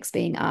IVF clinic's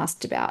being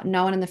asked about.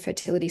 No one in the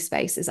fertility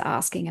space is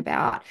asking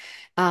about.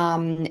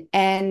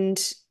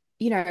 And,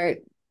 you know,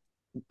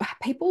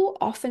 people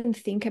often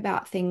think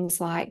about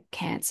things like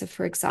cancer,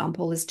 for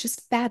example, as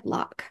just bad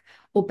luck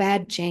or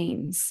bad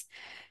genes.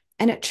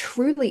 And it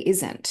truly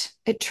isn't.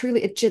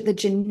 The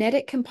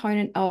genetic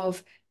component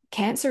of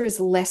cancer is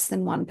less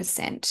than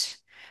 1%.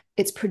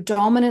 it's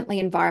predominantly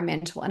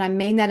environmental. And I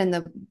mean that in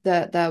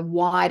the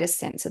widest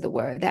sense of the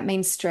word. That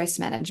means stress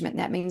management,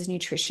 that means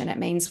nutrition, it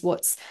means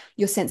what's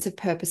your sense of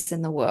purpose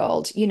in the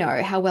world,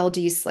 how well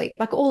do you sleep,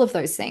 like all of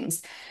those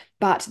things.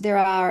 But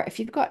if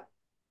you've got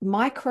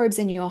microbes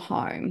in your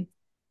home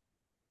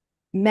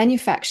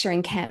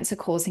manufacturing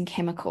cancer-causing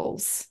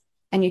chemicals,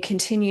 and you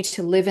continue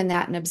to live in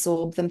that and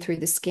absorb them through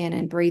the skin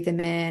and breathe them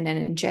in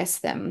and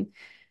ingest them,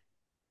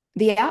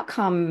 the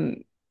outcome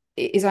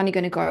is only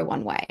going to go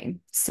one way.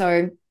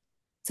 So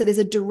there's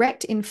a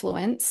direct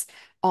influence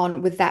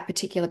on with that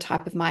particular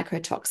type of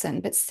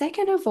mycotoxin. But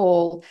second of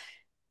all,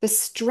 the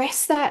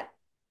stress that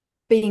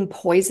being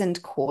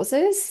poisoned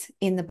causes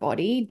in the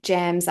body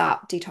jams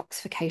up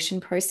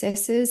detoxification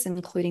processes,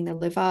 including the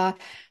liver.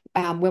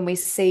 When we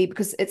see,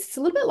 because it's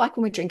a little bit like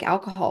when we drink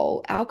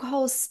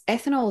ethanol's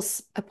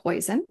a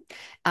poison.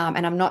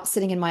 And I'm not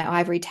sitting in my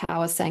ivory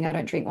tower saying I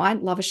don't drink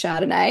wine, love a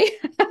Chardonnay.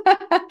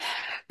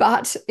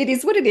 But it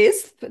is what it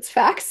is. It's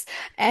facts.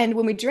 And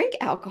when we drink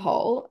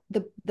alcohol,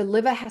 the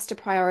liver has to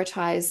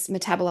prioritize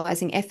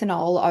metabolizing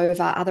ethanol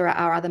over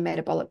our other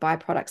metabolic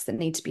byproducts that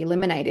need to be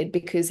eliminated,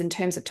 because in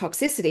terms of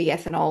toxicity,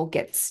 ethanol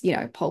gets,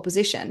 pole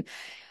position.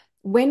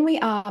 When we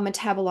are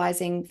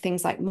metabolizing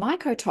things like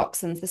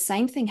mycotoxins, the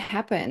same thing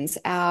happens.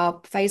 Our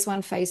phase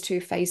 1, phase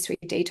 2, phase 3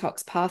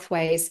 detox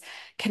pathways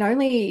can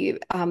only,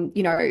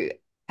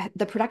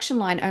 the production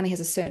line only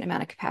has a certain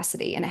amount of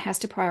capacity, and it has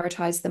to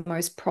prioritize the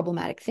most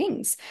problematic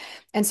things.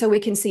 And so we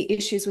can see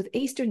issues with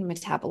estrogen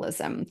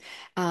metabolism,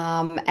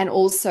 and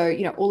also,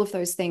 all of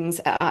those things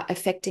are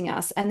affecting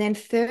us. And then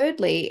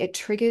thirdly, it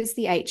triggers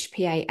the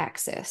HPA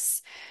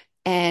axis,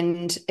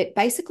 and it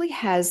basically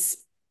has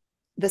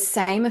the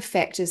same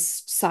effect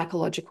as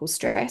psychological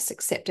stress,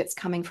 except it's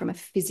coming from a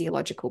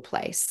physiological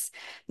place.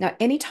 Now,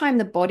 anytime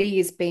the body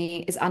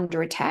is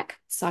under attack,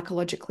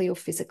 psychologically or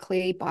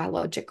physically,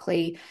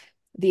 biologically,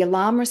 the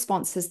alarm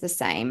response is the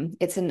same.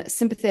 It's a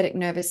sympathetic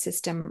nervous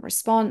system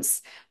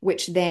response,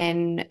 which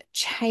then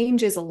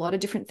changes a lot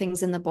of different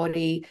things in the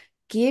body,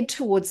 geared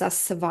towards us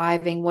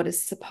surviving what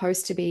is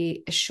supposed to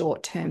be a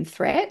short-term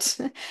threat.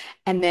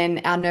 And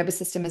then our nervous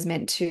system is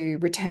meant to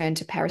return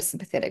to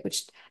parasympathetic,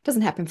 which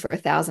doesn't happen for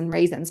 1,000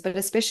 reasons, but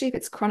especially if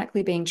it's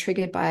chronically being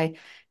triggered by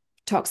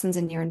toxins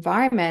in your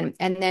environment.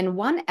 And then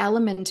one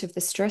element of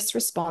the stress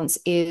response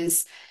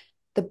is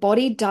the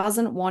body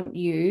doesn't want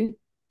you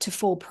to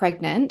fall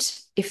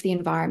pregnant if the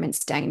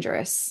environment's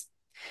dangerous,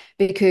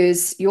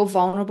 because you're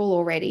vulnerable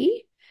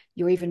already.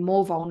 You're even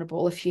more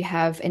vulnerable if you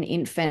have an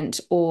infant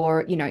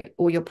or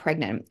you're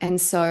pregnant. And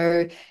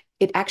so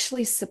it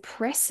actually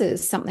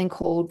suppresses something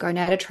called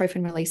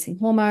gonadotrophin releasing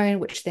hormone,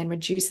 which then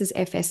reduces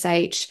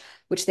FSH,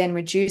 which then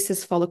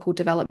reduces follicle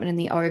development in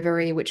the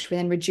ovary, which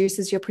then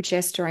reduces your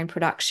progesterone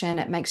production.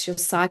 It makes your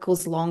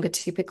cycles longer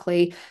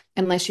typically,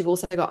 unless you've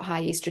also got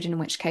high estrogen, in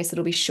which case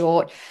it'll be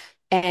short.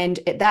 And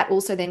that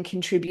also then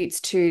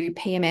contributes to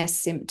PMS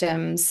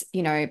symptoms,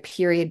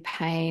 period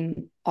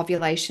pain,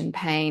 ovulation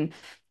pain.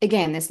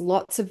 Again, there's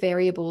lots of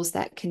variables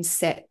that can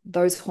set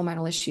those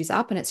hormonal issues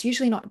up. And it's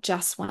usually not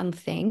just one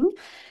thing,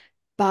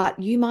 but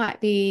you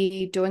might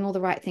be doing all the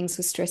right things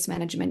with stress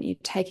management. You're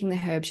taking the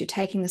herbs, you're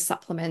taking the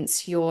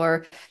supplements,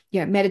 you're,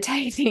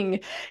 meditating,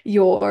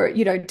 you're,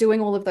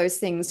 doing all of those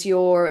things.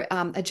 You're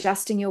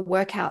adjusting your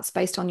workouts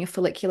based on your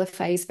follicular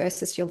phase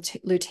versus your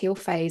luteal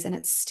phase, and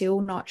it's still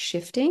not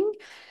shifting.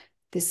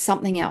 There's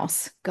something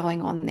else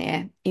going on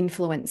there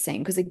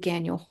influencing, because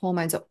again, your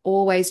hormones are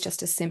always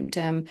just a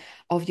symptom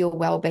of your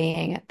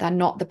well-being. They're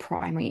not the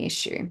primary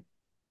issue.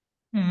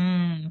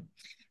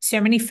 So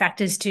many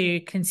factors to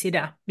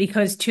consider,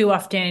 because too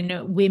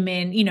often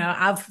women,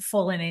 I've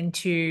fallen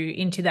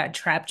into that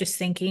trap, just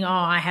thinking, oh,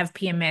 I have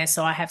PMS,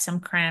 or I have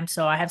some cramps,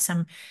 or I have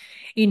some,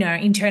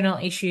 internal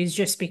issues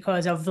just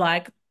because of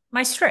like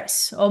my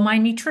stress or my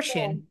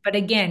nutrition. But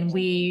again,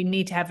 we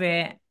need to have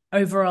a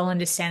overall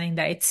understanding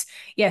that it's,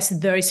 yes,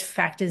 those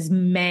factors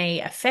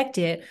may affect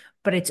it,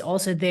 but it's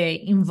also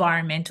the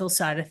environmental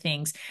side of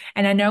things.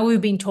 And I know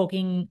we've been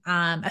talking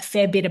a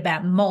fair bit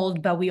about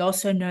mold, but we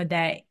also know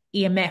that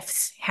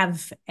EMFs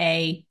have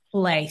a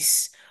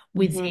place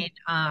within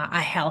our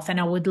health. And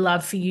I would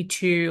love for you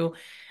to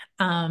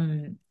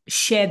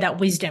share that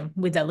wisdom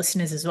with our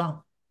listeners as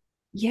well.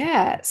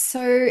 Yeah,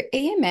 so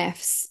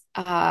EMFs,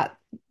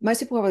 most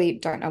people probably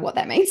don't know what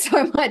that means. So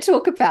I might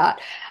talk about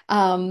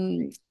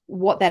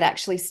what that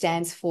actually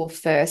stands for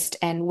first,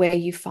 and where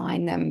you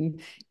find them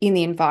in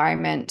the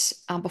environment,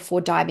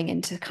 before diving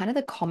into kind of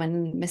the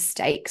common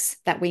mistakes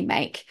that we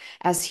make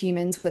as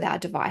humans with our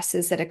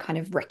devices that are kind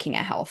of wrecking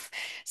our health.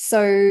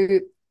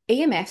 So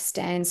EMF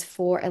stands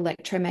for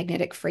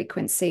electromagnetic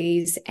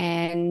frequencies,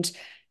 and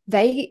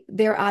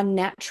there are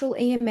natural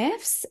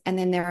EMFs, and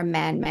then there are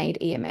man-made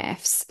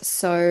EMFs.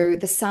 So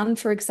the sun,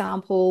 for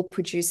example,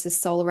 produces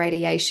solar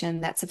radiation.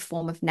 That's a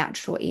form of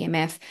natural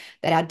EMF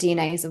that our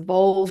DNA has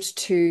evolved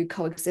to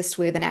coexist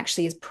with and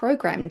actually is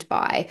programmed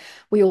by.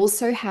 We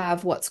also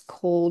have what's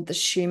called the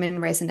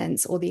Schumann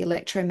resonance, or the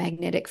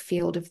electromagnetic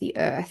field of the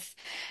earth.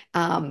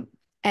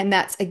 And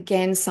that's,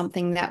 again,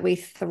 something that we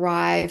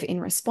thrive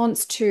in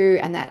response to,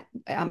 and that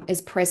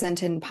is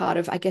present in part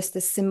of, I guess, the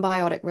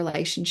symbiotic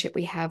relationship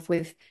we have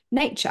with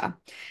nature.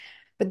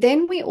 But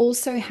then we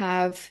also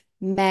have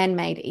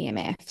man-made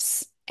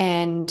EMFs.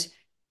 And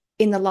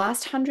in the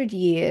last 100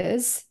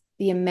 years,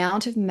 the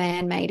amount of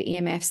man-made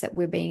EMFs that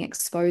we're being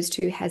exposed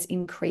to has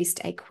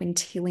increased a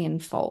quintillion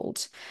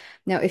fold.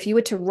 Now, if you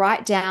were to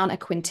write down a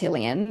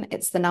quintillion,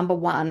 it's the number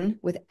one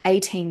with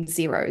 18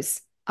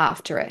 zeros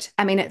after it.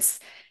 I mean, it's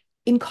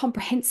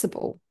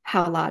incomprehensible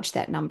how large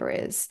that number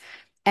is.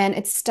 And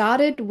it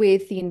started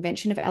with the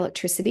invention of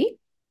electricity,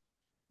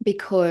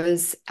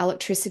 because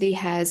electricity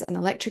has an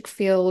electric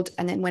field,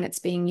 and then when it's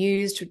being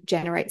used, it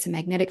generates a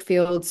magnetic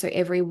field. So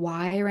every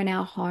wire in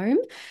our home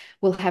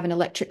will have an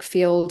electric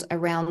field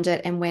around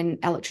it. And when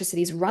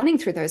electricity is running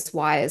through those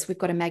wires, we've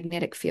got a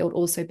magnetic field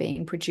also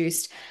being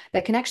produced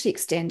that can actually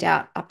extend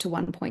out up to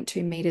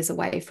 1.2 meters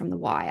away from the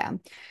wire.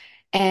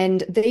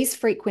 And these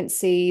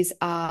frequencies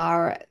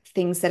are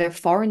things that are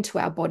foreign to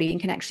our body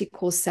and can actually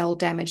cause cell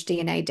damage,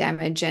 DNA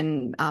damage,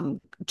 and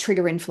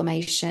trigger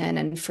inflammation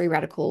and free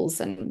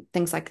radicals and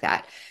things like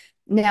that.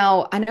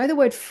 Now, I know the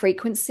word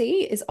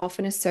frequency is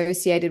often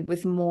associated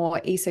with more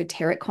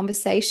esoteric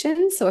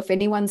conversations. So if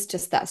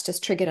that's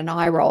just triggered an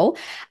eye roll,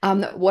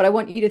 what I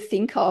want you to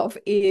think of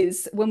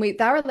is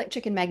there are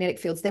electric and magnetic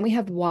fields, then we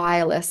have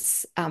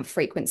wireless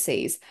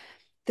frequencies.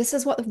 This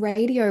is what the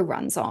radio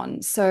runs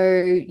on.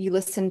 So you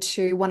listen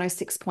to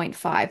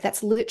 106.5.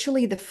 That's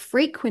literally the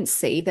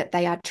frequency that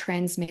they are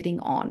transmitting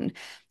on,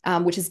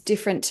 which is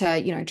different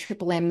to,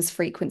 Triple M's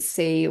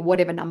frequency,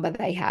 whatever number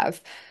they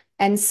have.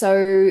 And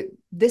so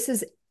this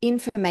is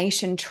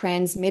information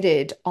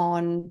transmitted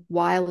on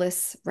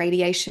wireless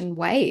radiation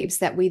waves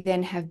that we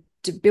then have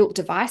built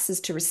devices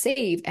to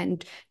receive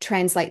and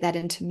translate that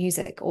into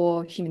music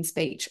or human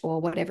speech or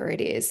whatever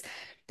it is.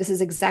 This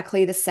is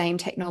exactly the same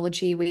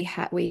technology we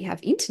have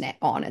internet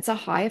on. It's a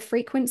higher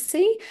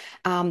frequency.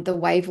 The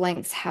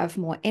wavelengths have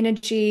more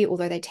energy,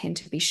 although they tend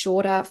to be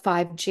shorter.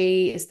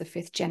 5G is the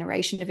 5th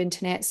generation of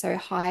internet, so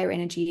higher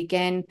energy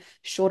again,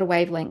 shorter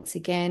wavelengths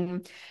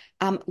again.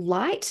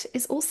 Light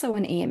is also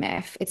an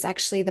EMF. It's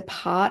actually the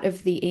part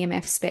of the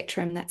EMF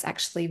spectrum that's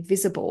actually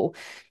visible.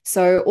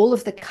 So all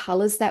of the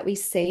colors that we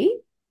see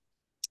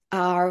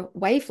are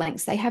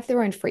wavelengths. They have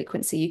their own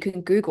frequency. You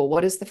can Google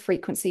what is the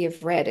frequency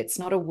of red. It's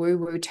not a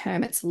woo-woo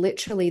term. It's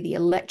literally the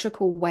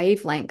electrical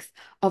wavelength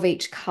of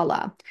each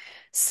color.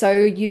 So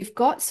you've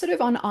got sort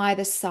of on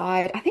either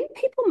side, I think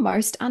people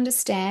most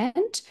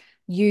understand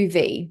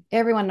UV.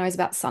 Everyone knows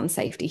about sun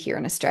safety here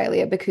in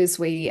Australia because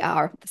we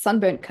are the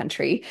sunburnt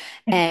country,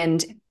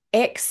 and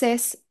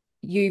excess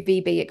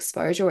UVB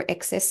exposure or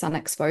excess sun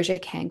exposure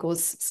can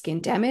cause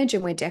skin damage,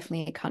 and we're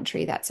definitely a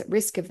country that's at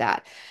risk of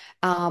that.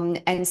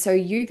 And so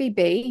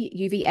UVB,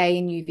 UVA,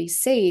 and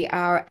UVC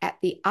are at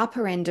the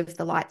upper end of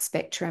the light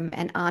spectrum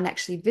and aren't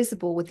actually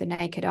visible with the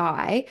naked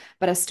eye,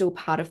 but are still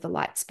part of the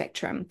light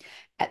spectrum.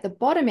 At the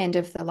bottom end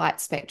of the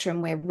light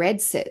spectrum, where red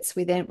sits,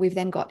 we've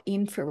then got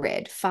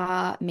infrared,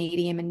 far,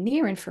 medium, and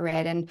near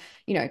infrared. And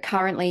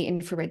currently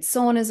infrared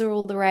saunas are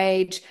all the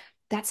rage.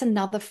 That's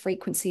another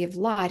frequency of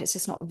light. It's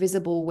just not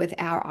visible with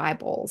our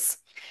eyeballs.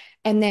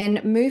 And then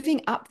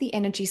moving up the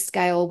energy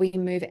scale, we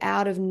move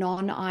out of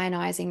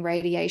non-ionizing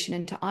radiation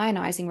into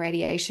ionizing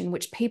radiation,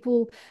 which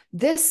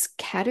this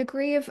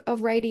category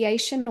of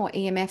radiation or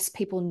EMFs,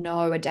 people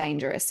know are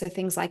dangerous. So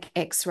things like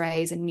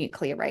X-rays and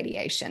nuclear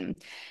radiation.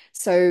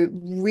 So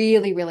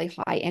really, really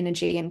high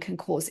energy and can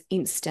cause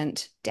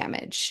instant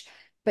damage.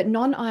 But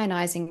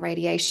non-ionizing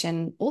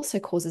radiation also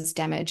causes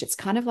damage. It's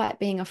kind of like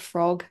being a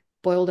frog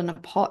boiled in a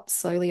pot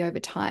slowly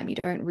over time. You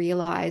don't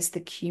realize the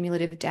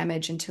cumulative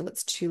damage until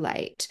it's too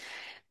late.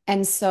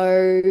 And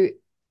so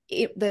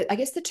I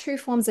guess the two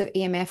forms of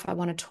EMF I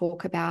want to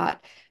talk about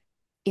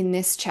in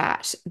this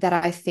chat that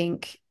I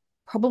think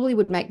probably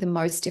would make the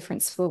most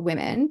difference for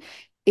women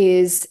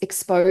is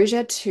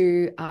exposure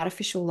to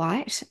artificial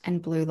light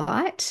and blue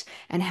light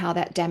and how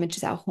that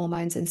damages our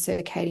hormones and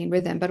circadian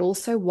rhythm, but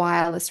also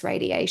wireless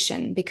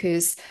radiation,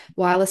 because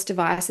wireless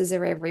devices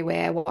are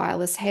everywhere.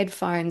 Wireless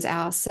headphones,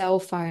 our cell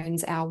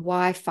phones, our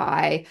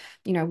Wi-Fi,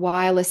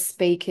 wireless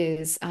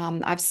speakers.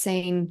 I've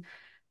seen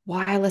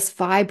wireless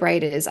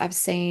vibrators. I've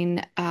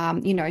seen,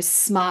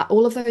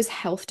 all of those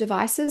health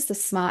devices, the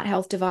smart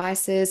health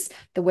devices,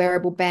 the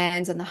wearable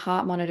bands and the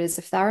heart monitors.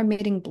 If they're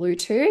emitting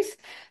Bluetooth,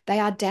 they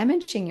are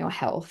damaging your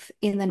health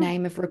in the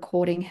name of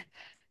recording.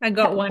 I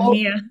got one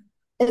here.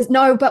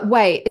 No, but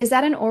wait, is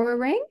that an Oura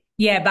ring?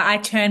 Yeah, but I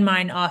turn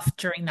mine off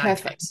during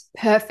night.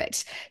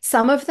 Perfect.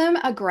 Some of them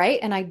are great,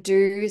 and I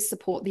do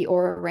support the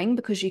Oura ring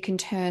because you can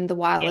turn the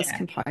wireless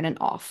component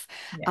off.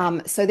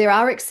 Yeah. So there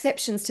are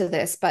exceptions to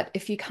this, but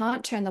if you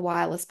can't turn the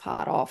wireless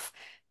part off,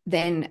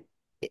 then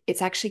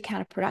it's actually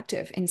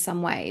counterproductive in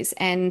some ways.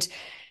 And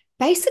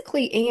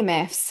basically,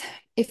 EMFs,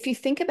 if you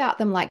think about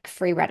them like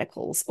free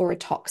radicals or a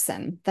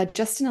toxin, they're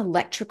just an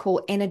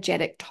electrical,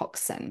 energetic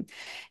toxin.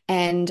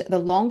 And the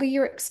longer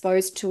you're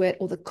exposed to it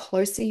or the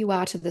closer you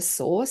are to the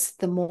source,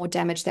 the more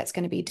damage that's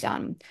going to be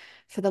done.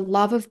 for the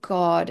love of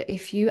God,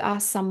 if you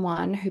are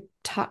someone who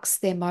tucks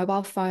their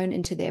mobile phone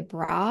into their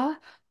bra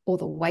or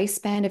the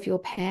waistband of your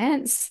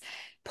pants,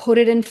 put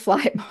it in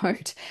flight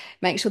mode.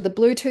 Make sure the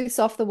Bluetooth's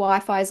off, the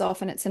Wi-Fi is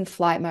off, and it's in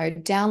flight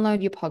mode.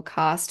 Download your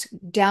podcast,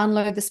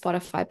 download the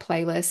Spotify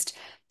playlist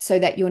so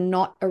that you're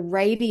not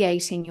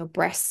irradiating your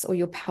breasts or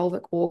your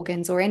pelvic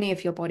organs or any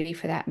of your body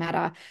for that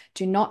matter.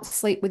 Do not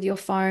sleep with your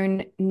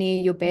phone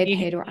near your bed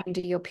head or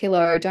under your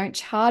pillow. Don't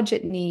charge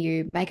it near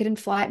you. Make it in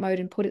flight mode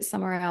and put it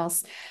somewhere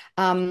else.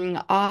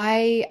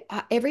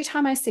 Every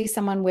time I see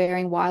someone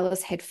wearing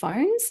wireless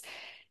headphones,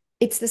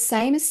 it's the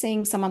same as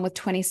seeing someone with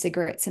 20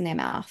 cigarettes in their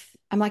mouth.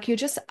 I'm like, you're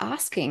just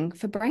asking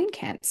for brain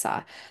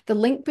cancer. The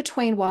link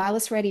between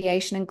wireless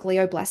radiation and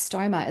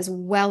glioblastoma is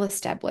well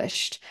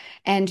established,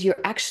 and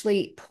you're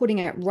actually putting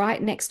it right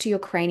next to your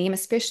cranium,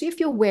 especially if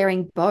you're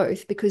wearing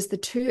both, because the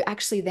two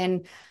actually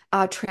then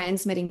are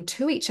transmitting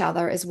to each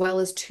other as well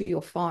as to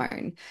your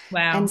phone.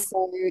 Wow. And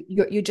so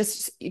you're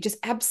just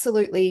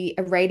absolutely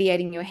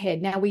irradiating your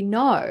head. Now, we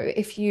know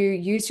if you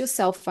use your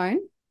cell phone,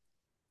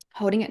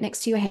 holding it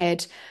next to your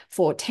head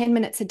for 10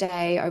 minutes a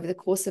day over the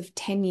course of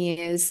 10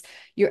 years,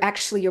 your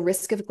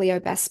risk of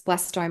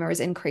glioblastoma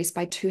is increased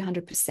by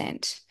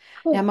 200%.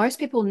 Cool. Now, most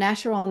people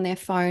natter on their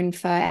phone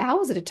for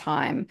hours at a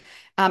time.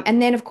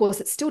 And then, of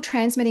course, it's still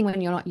transmitting when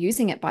you're not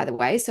using it, by the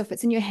way. So if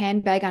it's in your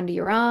handbag under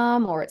your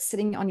arm or it's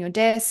sitting on your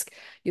desk,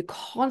 you're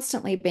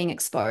constantly being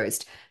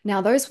exposed.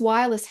 Now, those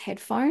wireless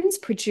headphones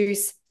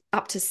produce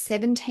up to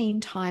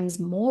 17 times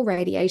more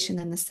radiation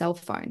than the cell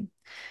phone.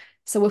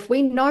 So if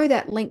we know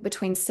that link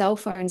between cell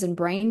phones and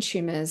brain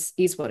tumors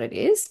is what it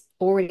is,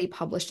 already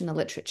published in the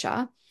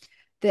literature,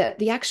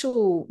 the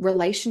actual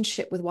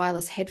relationship with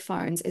wireless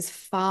headphones is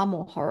far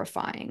more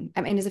horrifying.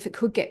 I mean, as if it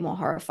could get more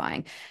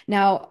horrifying.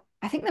 Now,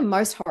 I think the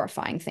most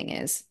horrifying thing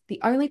is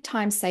the only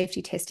time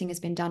safety testing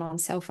has been done on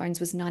cell phones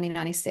was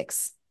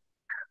 1996.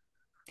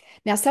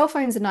 Now, cell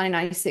phones in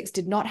 1996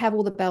 did not have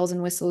all the bells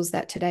and whistles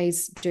that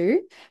today's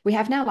do. We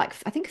have now, like,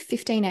 I think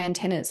 15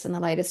 antennas in the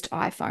latest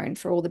iPhone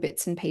for all the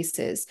bits and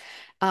pieces.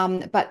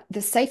 But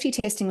the safety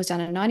testing was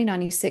done in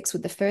 1996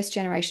 with the first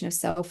generation of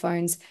cell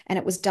phones, and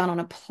it was done on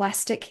a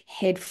plastic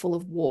head full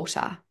of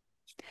water.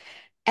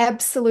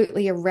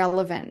 Absolutely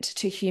irrelevant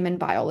to human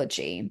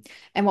biology.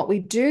 And what we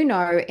do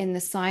know in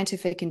the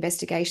scientific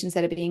investigations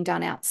that are being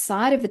done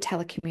outside of the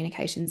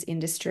telecommunications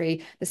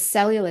industry, the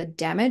cellular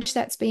damage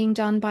that's being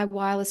done by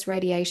wireless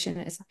radiation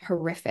is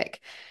horrific.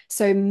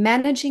 So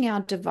managing our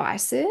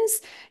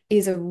devices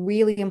is a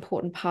really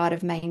important part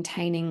of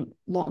maintaining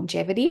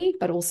longevity,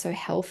 but also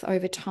health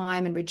over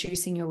time and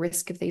reducing your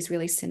risk of these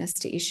really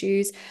sinister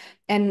issues.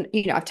 And,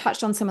 I've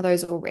touched on some of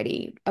those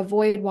already.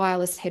 Avoid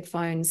wireless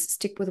headphones,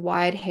 stick with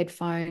wired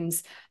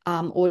headphones,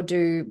 or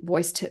do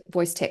voice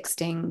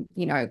texting.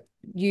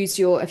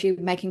 If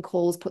you're making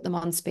calls, put them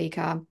on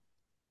speaker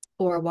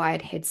or a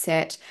wired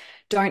headset.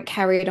 Don't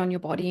carry it on your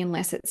body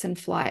unless it's in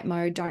flight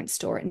mode. Don't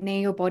store it near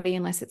your body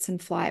unless it's in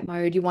flight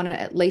mode. You want it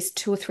at least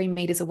 2 or 3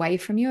 meters away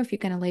from you if you're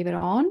going to leave it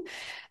on.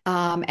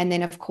 And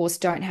then, of course,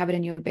 don't have it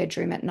in your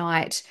bedroom at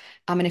night.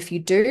 And if you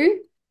do,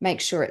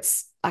 make sure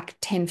it's like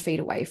 10 feet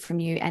away from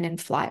you and in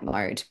flight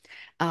mode.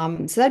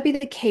 So that'd be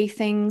the key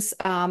things.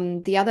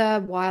 The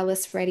other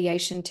wireless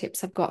radiation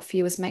tips I've got for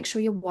you is make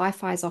sure your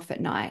Wi-Fi is off at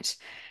night.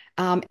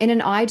 In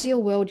an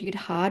ideal world, you'd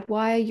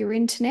hardwire your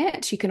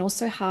internet. You can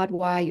also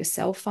hardwire your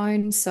cell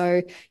phone,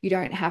 so you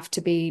don't have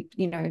to be,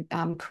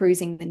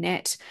 cruising the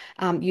net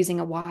using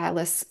a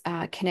wireless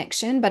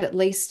connection. But at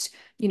least,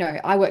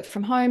 I work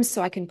from home,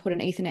 so I can put an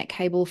Ethernet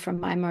cable from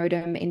my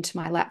modem into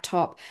my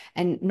laptop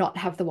and not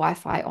have the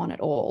Wi-Fi on at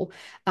all.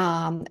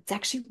 It's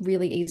actually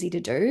really easy to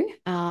do.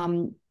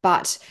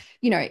 But,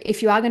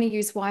 if you are going to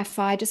use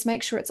Wi-Fi, just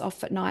make sure it's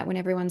off at night when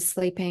everyone's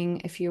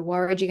sleeping. If you're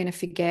worried you're going to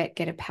forget,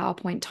 get a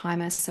PowerPoint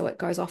timer so it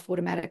goes off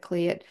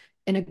automatically at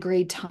an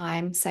agreed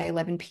time, say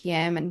 11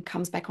 p.m. and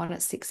comes back on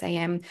at 6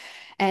 a.m.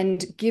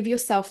 And give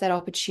yourself that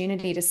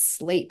opportunity to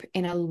sleep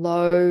in a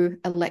low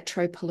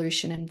electro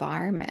pollution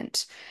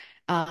environment.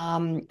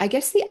 I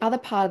guess the other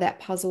part of that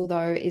puzzle,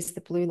 though, is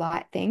the blue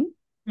light thing.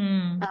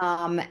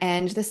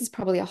 And this is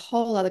probably a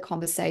whole other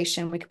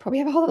conversation. We could probably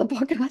have a whole other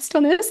podcast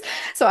on this.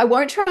 So I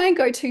won't try and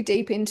go too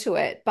deep into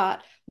it.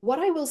 But what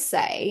I will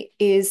say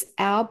is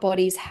our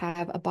bodies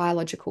have a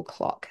biological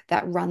clock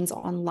that runs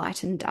on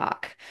light and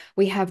dark.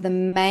 We have the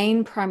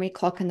main primary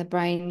clock in the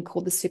brain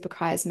called the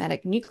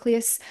suprachiasmatic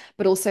nucleus,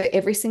 but also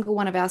every single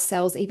one of our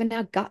cells, even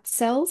our gut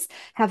cells,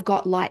 have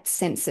got light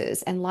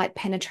sensors, and light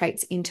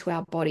penetrates into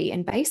our body.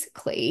 And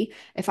basically,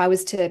 if I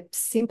was to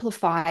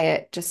simplify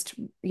it just,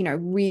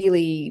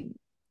 really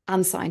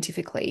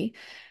unscientifically,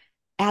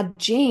 our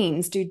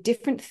genes do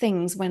different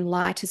things when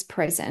light is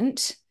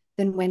present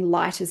than when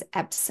light is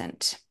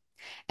absent.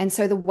 And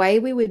so the way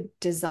we were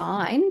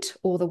designed,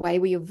 or the way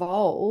we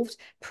evolved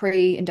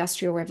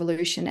pre-industrial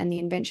revolution and the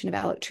invention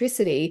of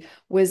electricity,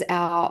 was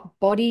our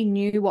body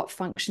knew what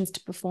functions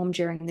to perform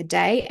during the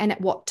day and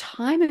at what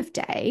time of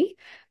day,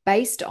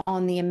 based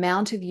on the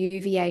amount of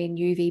UVA and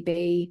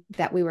UVB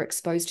that we were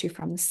exposed to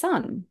from the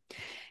sun.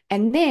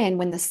 And then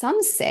when the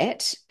sun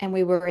set and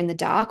we were in the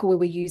dark, or we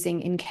were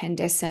using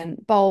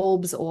incandescent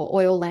bulbs or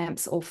oil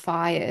lamps or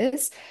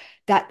fires,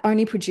 that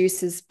only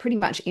produces pretty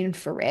much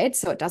infrared,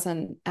 so it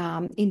doesn't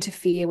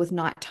interfere with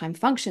nighttime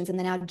functions. And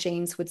then our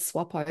genes would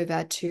swap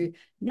over to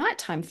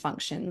nighttime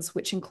functions,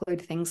 which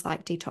include things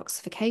like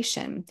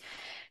detoxification.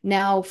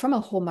 Now, from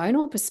a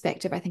hormonal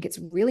perspective, I think it's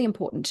really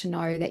important to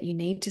know that you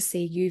need to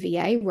see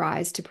UVA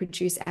rise to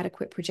produce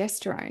adequate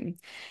progesterone.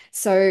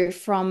 So,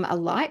 from a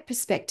light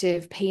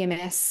perspective,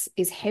 PMS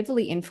is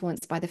heavily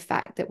influenced by the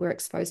fact that we're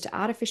exposed to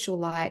artificial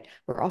light.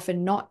 We're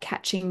often not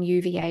catching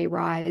UVA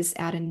rise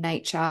out in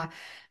nature.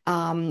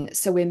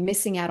 So we're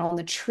missing out on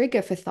the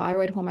trigger for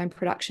thyroid hormone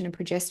production and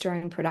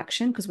progesterone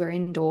production because we're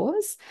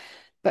indoors.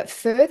 But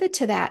further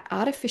to that,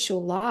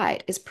 artificial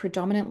light is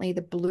predominantly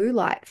the blue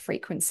light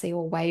frequency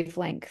or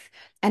wavelength,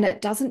 and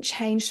it doesn't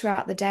change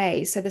throughout the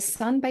day. So the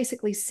sun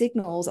basically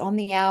signals on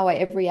the hour,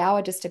 every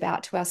hour, just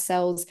about to our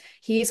cells,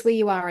 here's where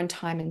you are in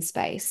time and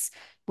space.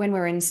 When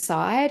we're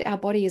inside, our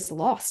body is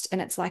lost,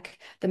 and it's like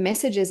the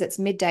message is it's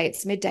midday,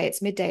 it's midday,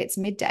 it's midday, it's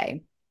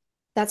midday.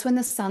 That's when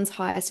the sun's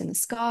highest in the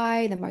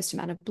sky, the most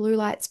amount of blue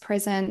light's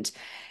present.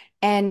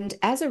 And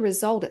as a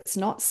result, it's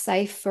not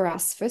safe for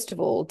us, first of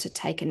all, to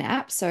take a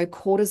nap. So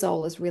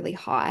cortisol is really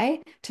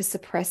high to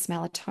suppress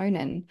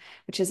melatonin,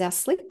 which is our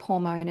sleep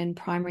hormone and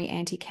primary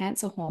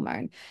anti-cancer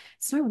hormone.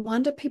 It's no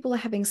wonder people are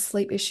having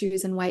sleep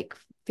issues and wake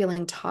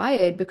feeling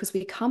tired, because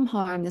we come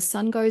home, the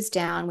sun goes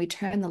down, we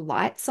turn the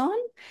lights on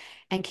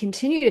and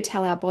continue to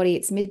tell our body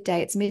it's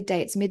midday, it's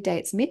midday, it's midday,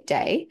 it's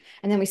midday.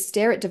 And then we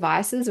stare at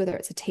devices, whether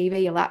it's a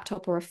TV, a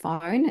laptop, or a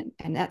phone,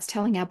 and that's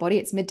telling our body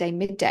it's midday,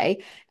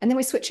 midday. And then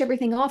we switch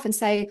everything off and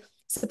say,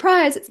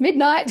 surprise, it's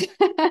midnight.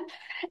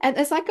 And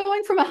it's like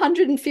going from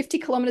 150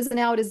 kilometers an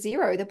hour to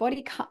zero. The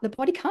body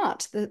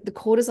can't. The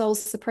cortisol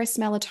suppress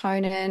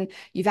melatonin.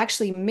 You've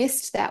actually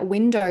missed that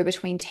window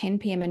between 10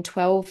 p.m. and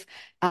 12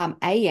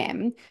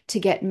 a.m. to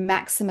get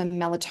maximum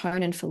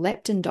melatonin for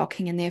leptin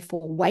docking and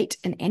therefore weight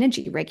and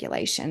energy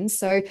regulation.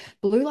 So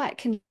blue light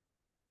can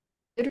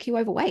make you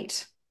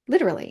overweight,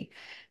 literally.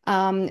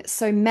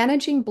 So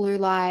managing blue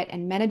light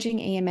and managing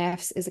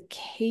EMFs is a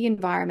key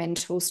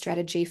environmental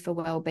strategy for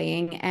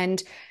well-being.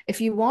 And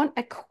if you want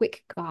a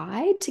quick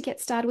guide to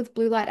get started with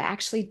blue light, I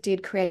actually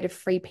did create a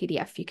free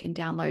PDF you can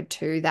download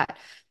too that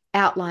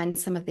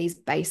outlines some of these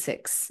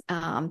basics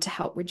to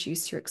help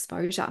reduce your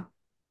exposure.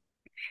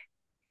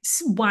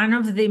 One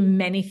of the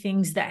many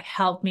things that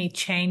helped me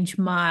change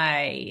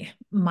my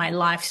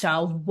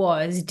lifestyle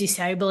was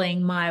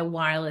disabling my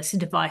wireless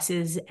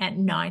devices at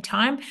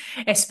nighttime,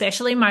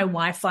 especially my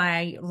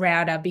Wi-Fi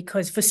router,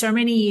 because for so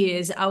many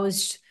years I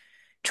was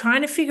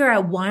trying to figure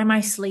out, why am I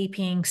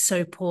sleeping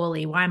so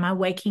poorly? Why am I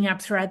waking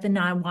up throughout the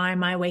night? Why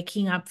am I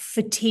waking up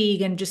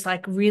fatigued and just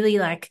like really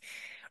like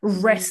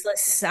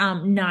restless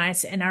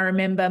nights? And I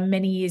remember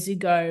many years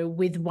ago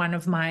with one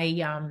of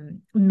my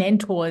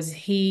mentors,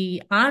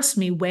 he asked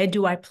me, where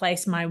do I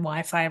place my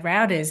Wi-Fi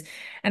routers?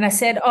 And I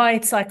said, oh,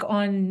 it's like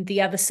on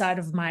the other side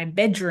of my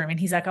bedroom. And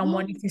he's like, I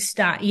want you to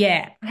start.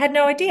 Yeah, I had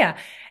no idea.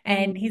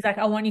 And he's like,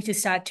 I want you to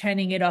start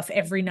turning it off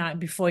every night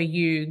before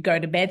you go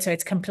to bed, so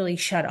it's completely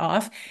shut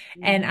off.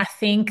 And I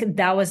think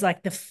that was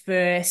like the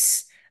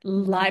first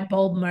light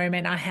bulb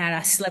moment I had.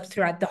 I slept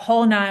throughout the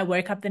whole night,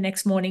 woke up the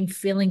next morning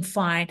feeling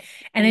fine.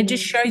 And it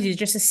just shows you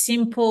just a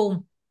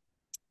simple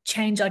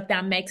change like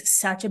that makes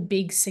such a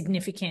big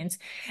significance.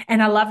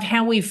 And I loved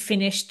how we've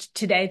finished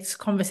today's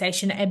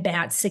conversation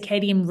about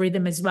circadian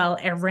rhythm as well,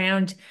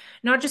 around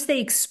not just the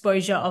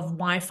exposure of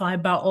Wi-Fi,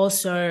 but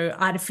also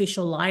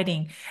artificial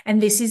lighting.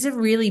 And this is a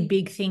really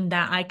big thing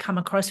that I come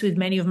across with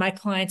many of my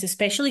clients,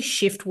 especially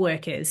shift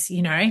workers,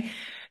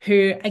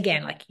 who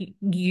again, like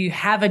you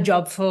have a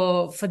job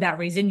for that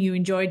reason. You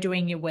enjoy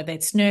doing it, whether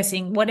it's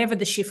nursing, whatever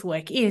the shift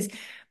work is,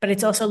 but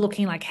it's also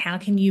looking like, how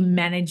can you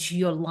manage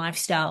your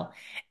lifestyle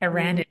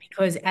around it?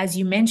 Because as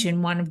you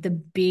mentioned, one of the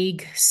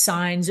big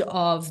signs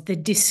of the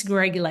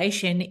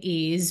dysregulation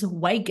is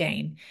weight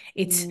gain.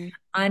 It's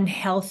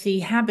unhealthy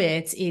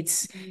habits.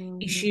 It's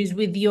issues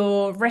with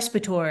your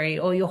respiratory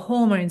or your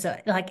hormones,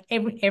 like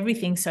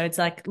everything. So it's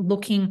like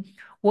looking,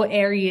 what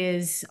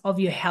areas of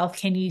your health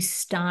can you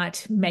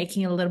start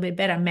making a little bit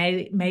better?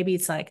 Maybe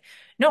it's like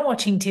not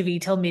watching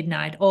TV till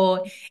midnight,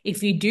 or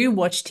if you do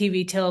watch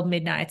TV till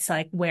midnight, it's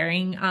like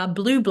wearing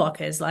blue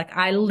blockers. Like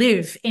I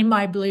live in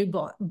my blue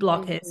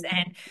blockers,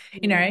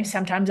 and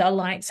sometimes I'll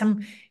light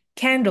some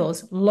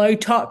candles, low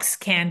tox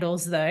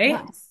candles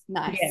though.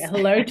 Nice. Yeah,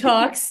 low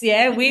tox.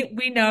 Yeah,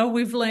 we know,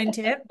 we've learned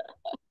it.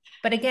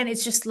 But again,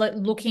 it's just like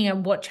looking at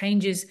what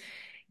changes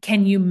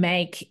can you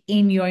make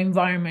in your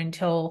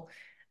environmental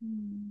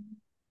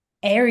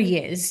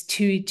areas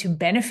to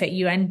benefit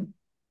you. And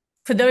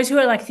for those who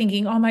are like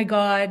thinking, oh my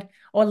God,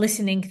 or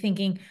listening,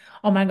 thinking,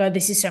 oh my God,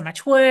 this is so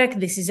much work,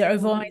 this is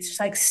overwhelming. It's just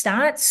like,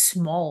 start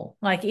small.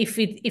 Like if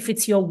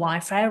it's your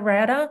Wi-Fi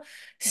router,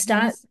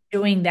 start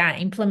doing that,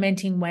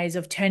 implementing ways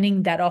of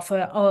turning that off,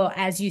 or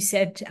as you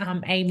said,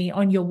 Amy,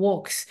 on your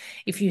walks,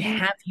 if you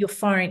have your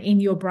phone in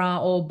your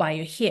bra or by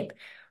your hip,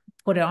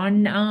 put it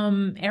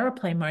on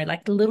airplane mode.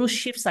 Like the little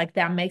shifts like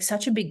that make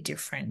such a big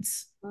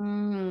difference.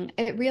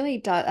 It really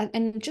does.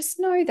 And just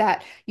know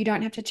that you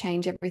don't have to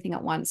change everything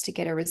at once to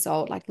get a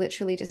result. Like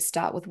literally just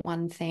start with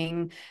one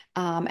thing,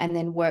 and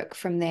then work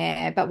from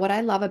there. But what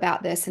I love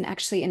about this, and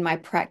actually in my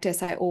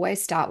practice, I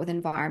always start with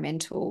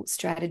environmental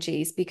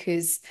strategies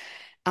because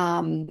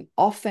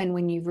often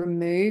when you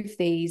remove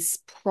these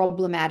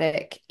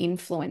problematic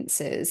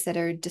influences that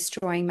are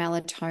destroying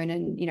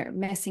melatonin,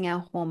 messing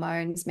our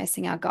hormones,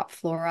 messing our gut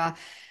flora,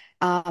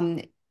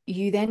 um,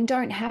 you then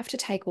don't have to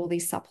take all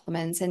these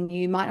supplements, and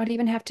you might not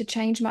even have to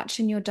change much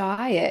in your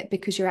diet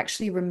because you're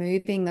actually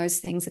removing those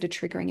things that are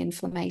triggering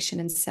inflammation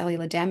and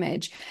cellular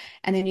damage.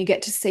 And then you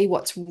get to see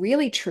what's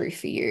really true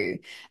for you.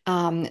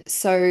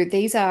 So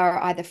these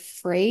are either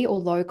free or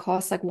low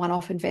cost, like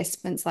one-off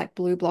investments like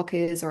blue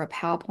blockers or a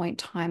PowerPoint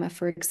timer,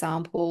 for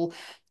example,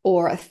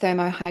 or a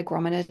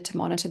thermohygrometer to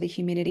monitor the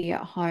humidity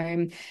at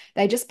home.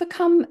 They just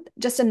become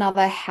just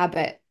another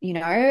habit,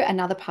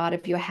 another part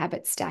of your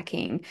habit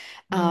stacking.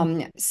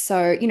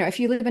 So, if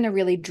you live in a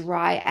really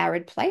dry,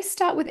 arid place,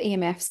 start with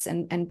EMFs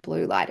and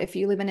blue light. If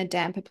you live in a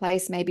damper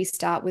place, maybe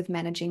start with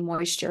managing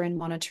moisture and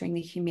monitoring the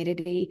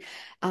humidity,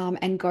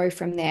 and go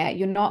from there.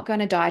 You're not going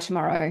to die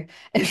tomorrow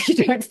if you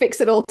don't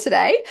fix it all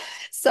today.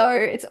 So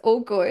it's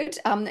all good.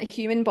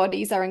 Human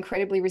bodies are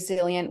incredibly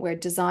resilient. We're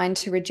designed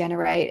to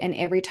regenerate. And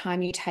every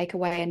time you take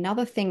away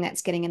another thing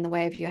that's getting in the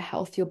way of your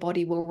health, your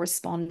body will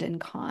respond in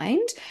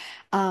kind.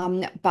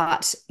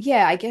 But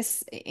yeah, I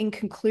guess in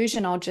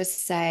conclusion, I'll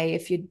just say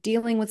if you're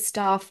dealing with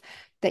stuff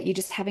that you're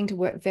just having to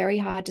work very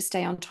hard to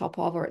stay on top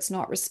of, or it's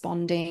not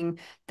responding,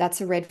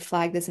 that's a red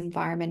flag. There's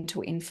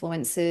environmental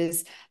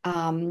influences.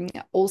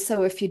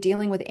 Also, if you're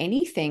dealing with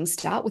anything,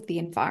 start with the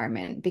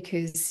environment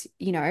because,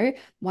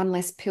 one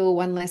less pill,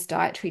 one less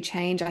dietary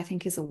change, I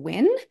think is a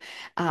win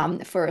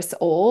for us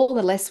all.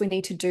 The less we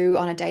need to do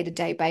on a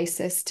day-to-day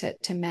basis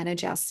to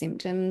manage our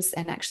symptoms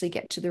and actually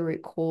get to the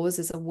root cause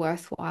is a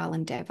worthwhile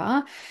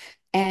endeavor.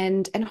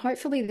 And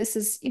hopefully this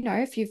is,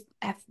 if you've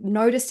have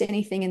noticed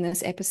anything in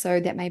this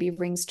episode that maybe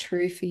rings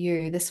true for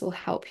you, this will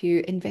help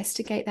you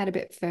investigate that a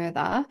bit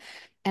further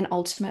and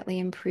ultimately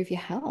improve your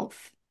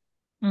health.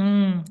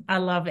 I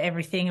love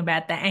everything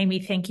about that.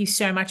 Aime, thank you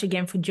so much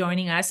again for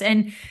joining us.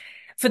 And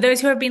for those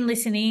who have been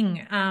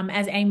listening,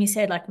 as Aime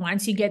said, like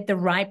once you get the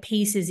right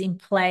pieces in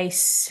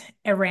place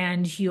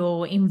around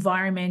your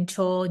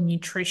environmental,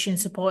 nutrition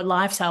support,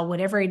 lifestyle,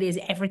 whatever it is,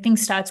 everything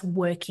starts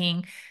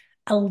working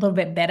a little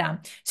bit better.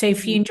 So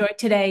if you enjoyed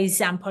today's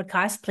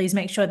podcast, please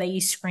make sure that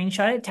you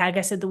screenshot it, tag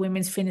us at the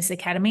Women's Fitness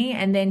Academy.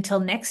 And then till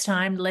next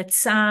time,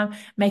 let's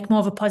make more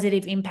of a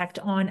positive impact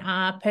on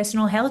our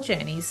personal health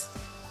journeys.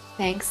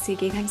 Thanks,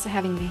 Siggy. Thanks for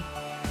having me.